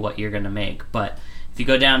for you what you're going to make. But if you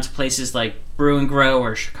go down to places like Brew and Grow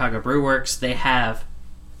or Chicago Brew Works, they have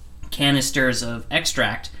canisters of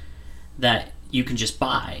extract that you can just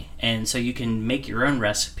buy, and so you can make your own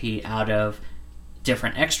recipe out of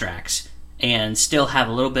different extracts and still have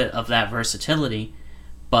a little bit of that versatility,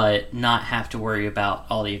 but not have to worry about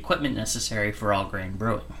all the equipment necessary for all grain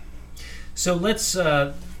brewing. So let's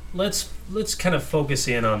kind of focus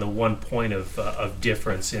in on the one point of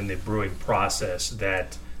difference in the brewing process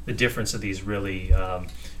that the difference of these really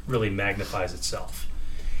magnifies itself,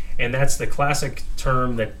 and that's the classic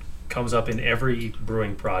term that comes up in every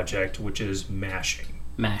brewing project, which is mashing.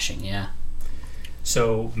 Mashing, yeah.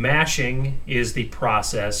 So mashing is the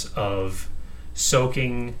process of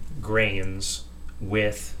soaking grains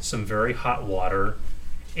with some very hot water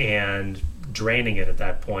and draining it at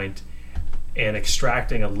that point and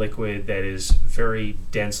extracting a liquid that is very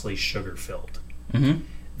densely sugar filled. Mm-hmm.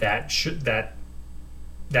 That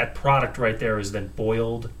product right there is then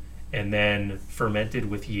boiled and then fermented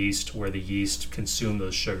with yeast, where the yeast consume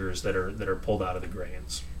those sugars that are pulled out of the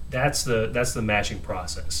grains. That's the mashing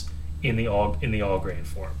process in the all grain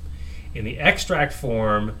form. In the extract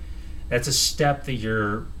form, that's a step that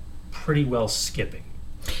you're pretty well skipping.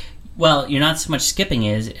 Well, you're not so much skipping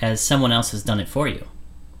as someone else has done it for you.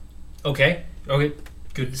 Okay.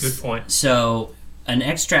 Good point. So an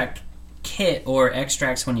extract kit or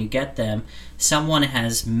extracts, when you get them, someone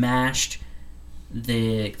has mashed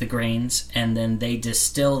the grains, and then they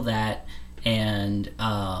distill that and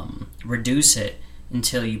reduce it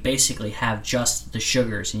until you basically have just the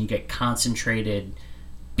sugars, and you get concentrated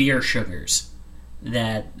beer sugars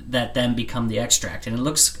that then become the extract, and it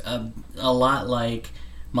looks a lot like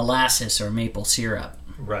molasses or maple syrup,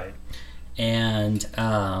 right? And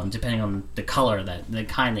depending on the color, the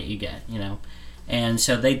kind that you get, and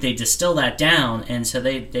so they distill that down, and so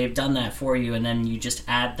they've done that for you, and then you just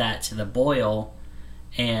add that to the boil,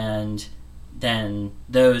 and then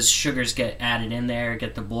those sugars get added in there,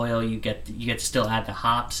 get the boil, you get to still add the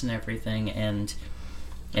hops and everything, and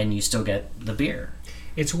you still get the beer.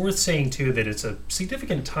 It's worth saying too that it's a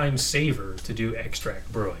significant time saver to do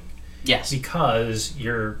extract brewing. Yes. Because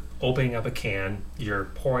you're opening up a can, you're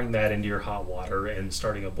pouring that into your hot water and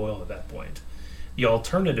starting a boil at that point. The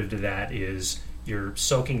alternative to that is you're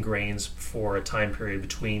soaking grains for a time period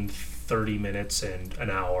between 30 minutes and an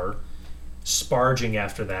hour, sparging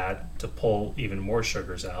after that to pull even more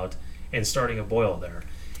sugars out, and starting a boil there.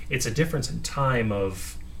 It's a difference in time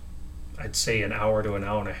of, I'd say, an hour to an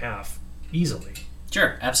hour and a half, easily.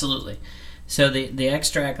 Sure, absolutely. So the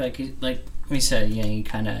extract, like we said, you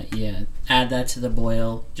kind of add that to the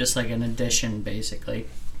boil, just like an addition, basically,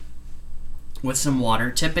 with some water.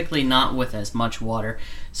 Typically not with as much water.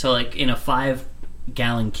 So like in a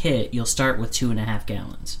 5-gallon kit, you'll start with 2.5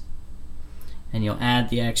 gallons. And you'll add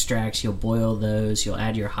the extracts, you'll boil those, you'll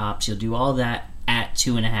add your hops, you'll do all that at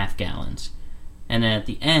 2.5 gallons. And then at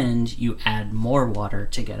the end, you add more water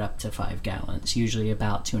to get up to 5 gallons, usually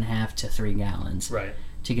about 2.5 to 3 gallons, right,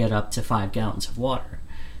 to get up to 5 gallons of water,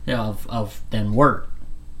 of then wort,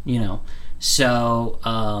 So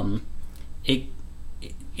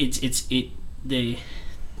the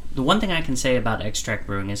one thing I can say about extract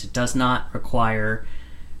brewing is it does not require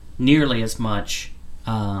nearly as much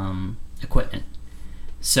equipment.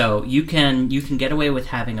 So you can get away with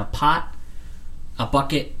having a pot, a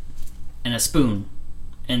bucket, and a spoon,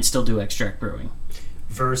 and still do extract brewing.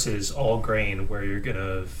 Versus all grain, where you're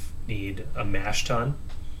gonna need a mash tun,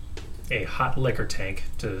 a hot liquor tank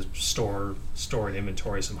to store and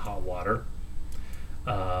inventory some hot water,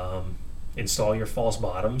 install your false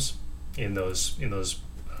bottoms in those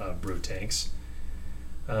brew tanks.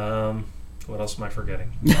 What else am I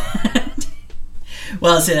forgetting?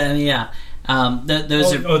 Well, so,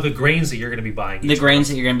 Those are the grains that you're going to be buying. The grains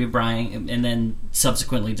that you're going to be buying and then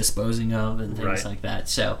subsequently disposing of and things like that.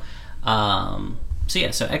 So,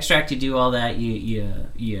 so extract, you do all that. You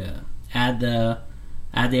add the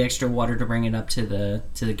extra water to bring it up to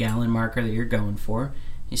the gallon marker that you're going for.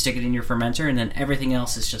 You stick it in your fermenter, and then everything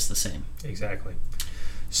else is just the same. Exactly.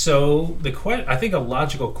 So I think a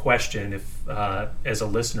logical question, if as a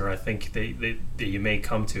listener, I think that you may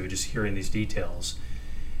come to just hearing these details.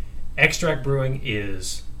 Extract brewing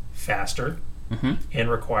is faster and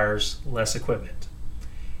requires less equipment.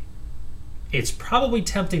 It's probably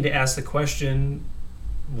tempting to ask the question,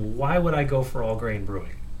 why would I go for all grain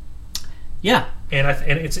brewing? Yeah, and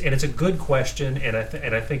it's a good question, and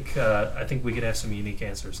I think we could have some unique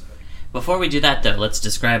answers there. Before we do that, though, let's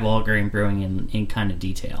describe all grain brewing in kind of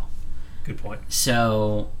detail. Good point.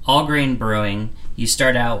 So, all grain brewing, you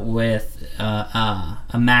start out with a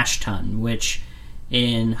mash tun, which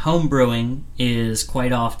in home brewing is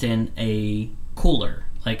quite often a cooler,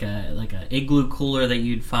 like a igloo cooler that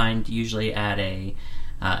you'd find usually at a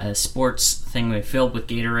sports thing filled with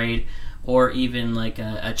Gatorade, or even like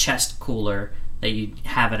a chest cooler that you'd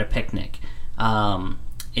have at a picnic.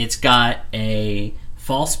 It's got a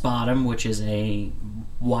false bottom, which is a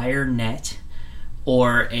wire net,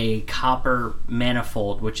 or a copper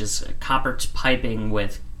manifold, which is copper piping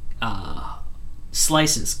with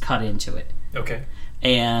slices cut into it. Okay.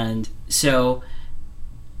 And so,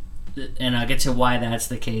 and I'll get to why that's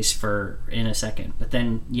the case in a second. But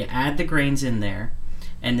then you add the grains in there,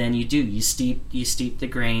 and then you steep the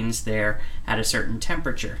grains there at a certain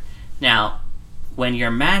temperature. Now, when you're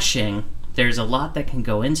mashing, there's a lot that can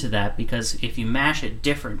go into that, because if you mash at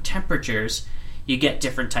different temperatures, you get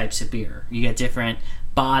different types of beer. You get different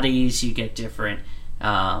bodies. You get different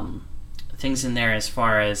things in there as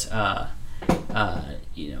far as how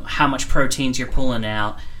much proteins you're pulling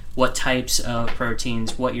out, what types of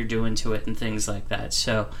proteins, what you're doing to it, and things like that.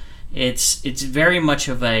 So it's very much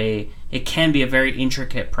it can be a very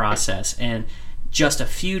intricate process, and just a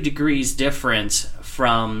few degrees difference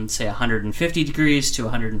from, say, 150 degrees to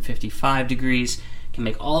 155 degrees can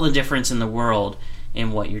make all the difference in the world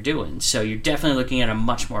in what you're doing. So you're definitely looking at a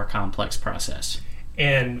much more complex process.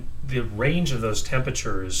 And the range of those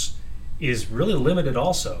temperatures is really limited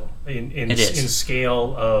also in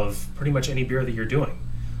scale of pretty much any beer that you're doing.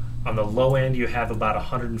 On the low end, you have about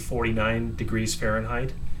 149 degrees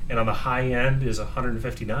Fahrenheit, and on the high end is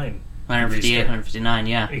 159. 158, 159,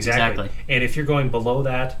 yeah, exactly. And if you're going below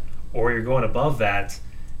that or you're going above that,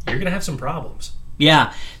 you're going to have some problems.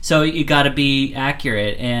 Yeah, so you got to be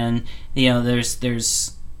accurate, and there's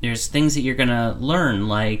things that you're going to learn,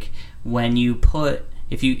 like when you put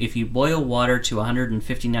if you boil water to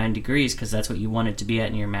 159 degrees, because that's what you want it to be at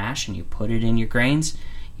in your mash, and you put it in your grains,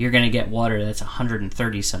 you're going to get water that's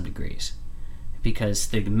 130 some degrees, because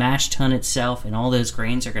the mash tun itself and all those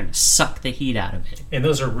grains are going to suck the heat out of it. And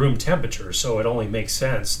those are room temperature, so it only makes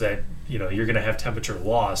sense that you're going to have temperature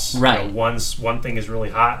loss. Right. One thing is really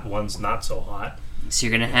hot, one's not so hot. So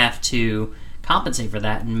you're going to have to compensate for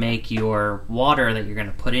that and make your water that you're going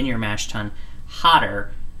to put in your mash tun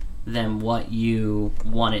hotter than what you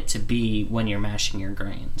want it to be when you're mashing your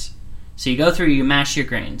grains. So you mash your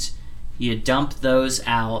grains, you dump those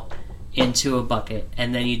out into a bucket,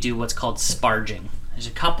 and then you do what's called sparging. There's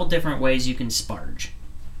a couple different ways you can sparge.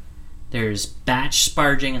 There's batch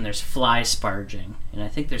sparging and there's fly sparging, and I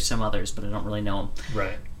think there's some others, but I don't really know them.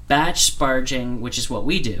 Right. Batch sparging, which is what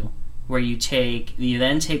we do, where you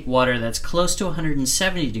then take water that's close to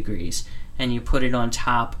 170 degrees and you put it on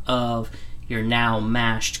top of your now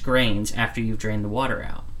mashed grains after you've drained the water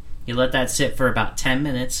out. You let that sit for about 10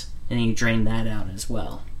 minutes, and then you drain that out as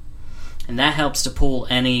well. And that helps to pull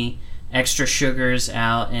any extra sugars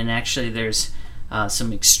out, and actually there's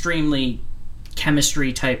some extremely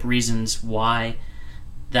chemistry type reasons why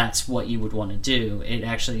that's what you would want to do. It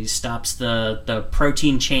actually stops the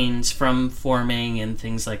protein chains from forming and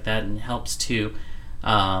things like that, and helps to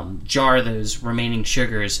jar those remaining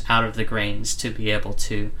sugars out of the grains to be able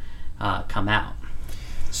to come out.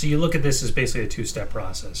 So you look at this as basically a two-step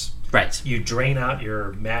process. Right. You drain out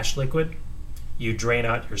your mash liquid, you drain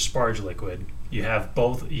out your sparge liquid. You have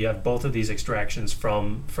both of these extractions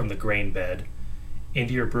from the grain bed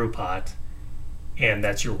into your brew pot, and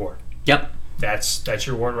that's your wort. Yep. That's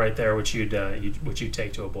your wort right there, which you'd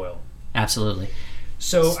take to a boil. Absolutely.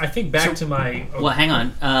 So I think back to my... Well, hang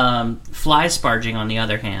on. Fly sparging, on the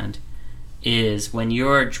other hand, is when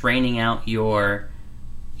you're draining out your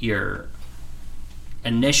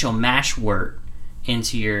initial mash wort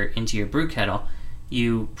into your brew kettle.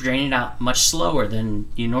 You drain it out much slower than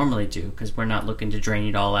you normally do, because we're not looking to drain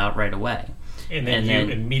it all out right away. And then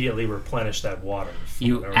you immediately replenish that water.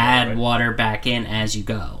 You add water back in as you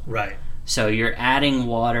go. Right. So you're adding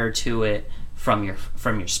water to it from your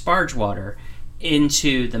sparge water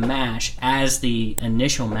into the mash as the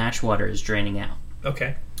initial mash water is draining out.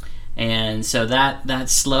 Okay. And so that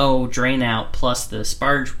slow drain out plus the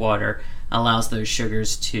sparge water allows those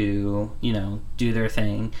sugars to, do their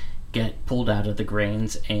thing, get pulled out of the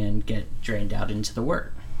grains, and get drained out into the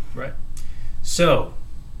wort. Right. So,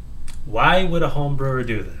 why would a home brewer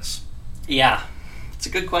do this? Yeah, it's a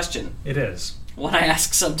good question. It is. One I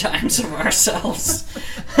ask sometimes of ourselves.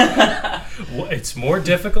 It's more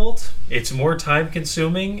difficult, it's more time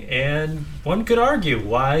consuming, and one could argue,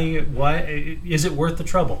 why is it worth the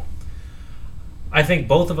trouble? I think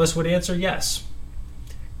both of us would answer yes.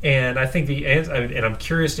 And I think the answer, and I'm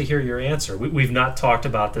curious to hear your answer. We've not talked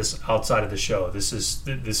about this outside of the show. This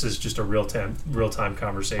is just a real time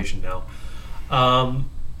conversation now. I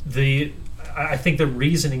think the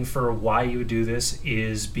reasoning for why you would do this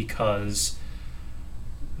is because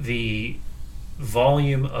the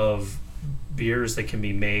volume of beers that can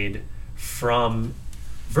be made from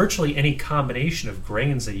virtually any combination of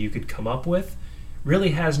grains that you could come up with really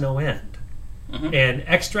has no end. Mm-hmm. And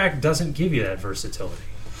extract doesn't give you that versatility.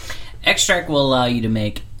 Extract will allow you to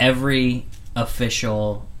make every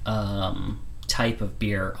official type of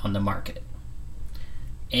beer on the market.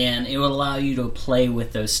 And it will allow you to play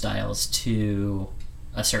with those styles to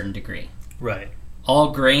a certain degree. Right.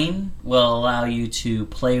 All grain will allow you to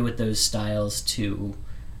play with those styles to,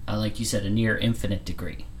 like you said, a near infinite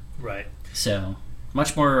degree. Right. So,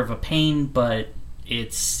 much more of a pain, but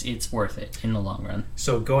it's worth it in the long run.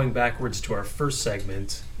 So going backwards to our first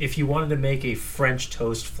segment, if you wanted to make a French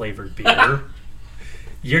toast flavored beer,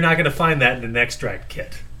 you're not going to find that in an extract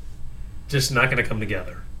kit. Just not going to come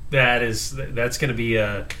together. That's going to be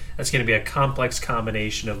a complex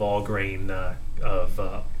combination of all grain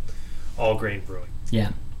brewing.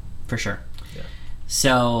 Yeah, for sure. Yeah.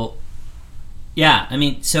 So, yeah,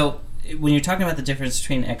 so when you're talking about the difference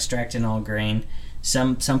between extract and all grain,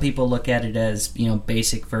 some people look at it as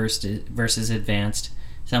basic versus advanced.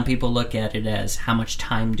 Some people look at it as how much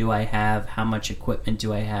time do I have, how much equipment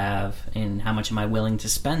do I have, and how much am I willing to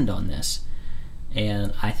spend on this.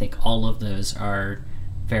 And I think all of those are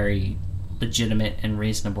very legitimate and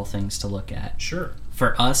reasonable things to look at. Sure.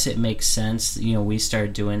 For us, it makes sense. We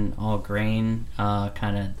started doing all grain,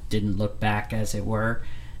 kind of didn't look back, as it were,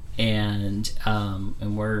 and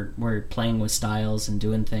we're playing with styles and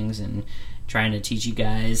doing things and trying to teach you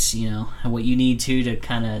guys, what you need to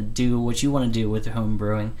kind of do what you want to do with home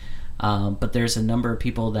brewing. But there's a number of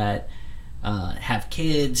people that have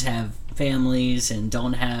kids, have families, and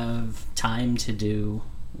don't have time to do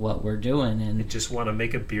what we're doing, and they just want to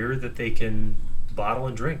make a beer that they can bottle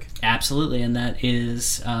and drink. Absolutely, and that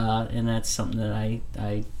is, and that's something that I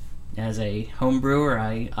as a home brewer,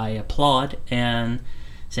 I applaud and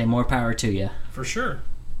say more power to you. For sure.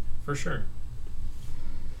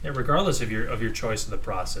 Yeah, regardless of your choice of the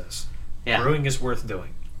process, brewing is worth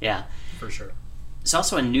doing. Yeah, for sure. There's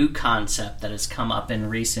also a new concept that has come up in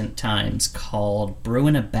recent times called brew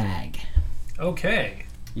in a bag. Okay.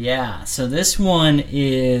 Yeah, so this one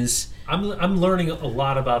is... I'm learning a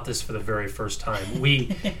lot about this for the very first time.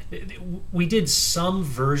 We did some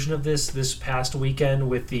version of this past weekend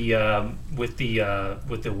with the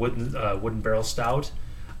wooden barrel stout.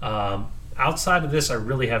 Outside of this, I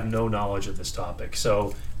really have no knowledge of this topic.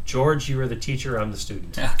 So, George, you are the teacher. I'm the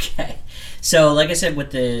student. Okay. So, like I said,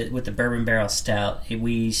 with the bourbon barrel stout,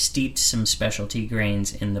 we steeped some specialty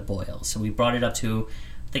grains in the boil. So we brought it up to,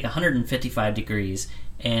 I think, 155 degrees,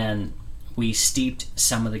 and we steeped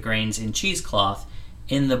some of the grains in cheesecloth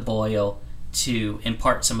in the boil to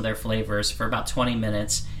impart some of their flavors for about 20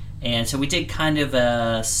 minutes. And so we did kind of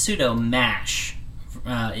a pseudo mash,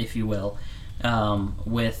 if you will,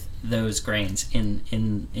 with those grains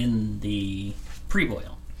in the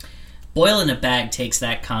pre-boil. Boil in a bag takes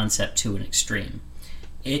that concept to an extreme.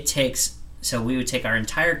 So we would take our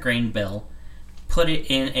entire grain bill, put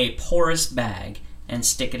it in a porous bag, and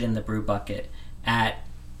stick it in the brew bucket at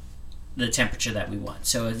the temperature that we want.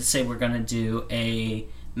 So let's say we're going to do a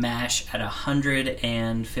mash at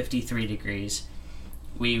 153 degrees.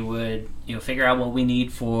 We would figure out what we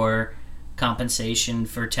need for compensation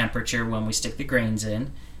for temperature when we stick the grains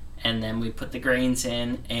in, and then we put the grains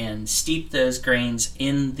in and steep those grains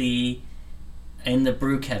in the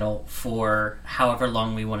brew kettle for however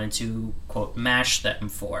long we wanted to, quote, mash them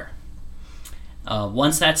for.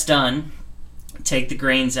 Once that's done, take the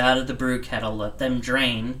grains out of the brew kettle, let them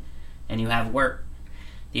drain, and you have wort.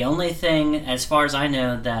 The only thing, as far as I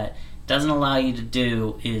know, that doesn't allow you to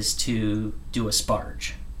do is to do a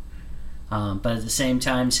sparge. But at the same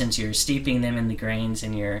time, since you're steeping them in the grains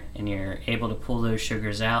and you're able to pull those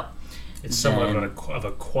sugars out, it's somewhat of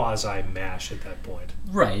a quasi mash at that point.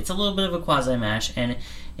 Right, it's a little bit of a quasi mash, and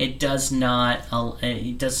it does not.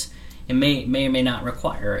 It may or may not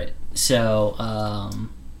require it. So,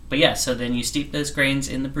 but yeah. So then you steep those grains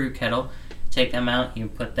in the brew kettle, take them out, you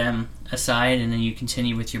put them aside, and then you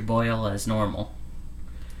continue with your boil as normal.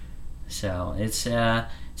 So it's an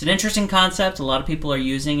interesting concept. A lot of people are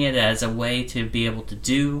using it as a way to be able to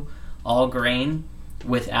do all grain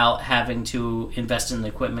without having to invest in the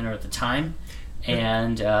equipment or the time,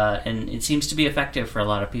 and it seems to be effective for a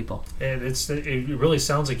lot of people. And it really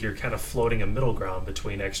sounds like you're kind of floating a middle ground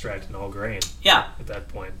between extract and all grain. Yeah. At that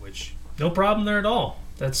point, which no problem there at all.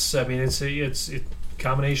 It's a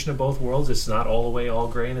combination of both worlds. It's not all the way all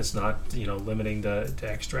grain. It's not limiting to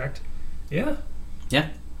extract. Yeah. Yeah.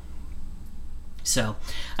 So,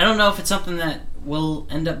 I don't know if it's something that we'll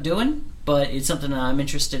end up doing, but it's something that I'm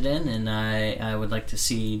interested in, and I would like to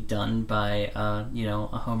see done by a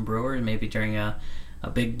home brewer, and maybe during a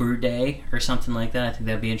big brew day or something like that. I think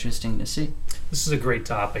that'd be interesting to see. This is a great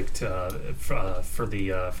topic for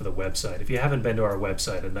the website. If you haven't been to our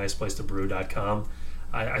website at niceplacetobrew.com,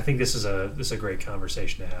 I think this is a great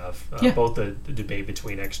conversation to have. Both the debate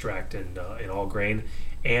between extract and all grain,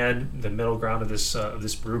 and the middle ground of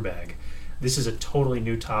this brew bag. This is a totally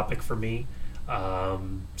new topic for me,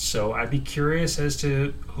 so I'd be curious as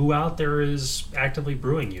to who out there is actively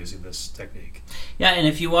brewing using this technique. Yeah, and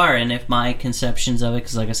if you are, and if my conceptions of it,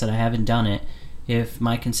 because like I said, I haven't done it, if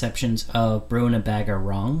my conceptions of brewing a bag are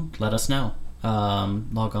wrong, let us know.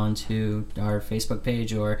 Log on to our Facebook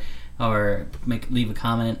page or leave a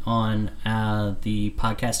comment on the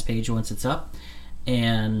podcast page once it's up,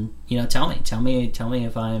 and tell me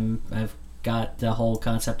if I've got the whole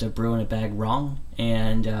concept of brewing a bag wrong,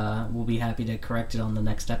 and we'll be happy to correct it on the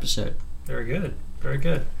next episode. Very good. Very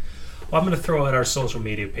good. Well, I'm going to throw out our social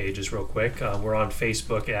media pages real quick. We're on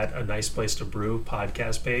Facebook at A Nice Place to Brew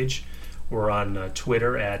podcast page. We're on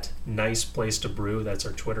Twitter at Nice Place to Brew. That's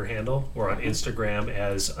our Twitter handle. We're on Instagram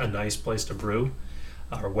as A Nice Place to Brew.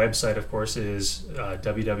 Our website, of course, is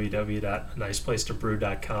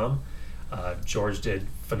www.niceplacetobrew.com. George did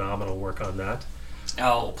phenomenal work on that.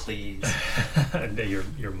 Oh, please.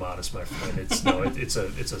 You're modest, my friend. It's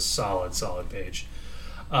a solid page.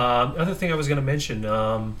 Other thing I was going to mention,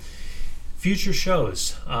 future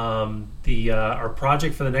shows. Our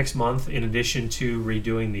project for the next month, in addition to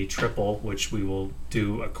redoing the Tripel, which we will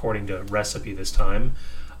do according to recipe this time,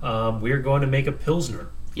 we are going to make a Pilsner.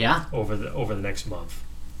 Yeah. Over the next month.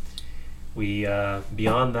 We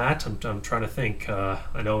beyond that, I'm trying to think.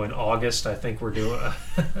 I know in August, I think we're doing.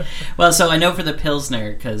 Well, so I know for the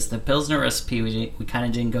Pilsner, because the Pilsner recipe we kind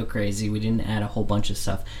of didn't go crazy. We didn't add a whole bunch of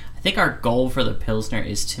stuff. I think our goal for the Pilsner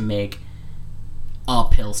is to make a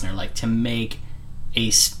Pilsner, like to make a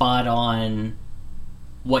spot on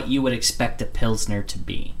what you would expect a Pilsner to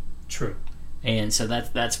be. True. And so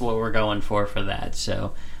that's what we're going for that.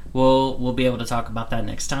 So we'll be able to talk about that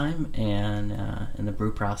next time, and the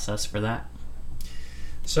brew process for that.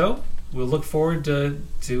 So we'll look forward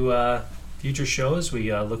to future shows.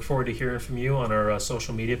 We look forward to hearing from you on our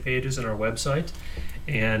social media pages and our website.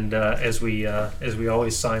 And as we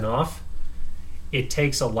always sign off, it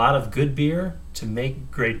takes a lot of good beer to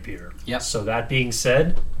make great beer. Yep. So that being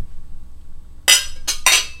said,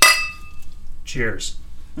 cheers.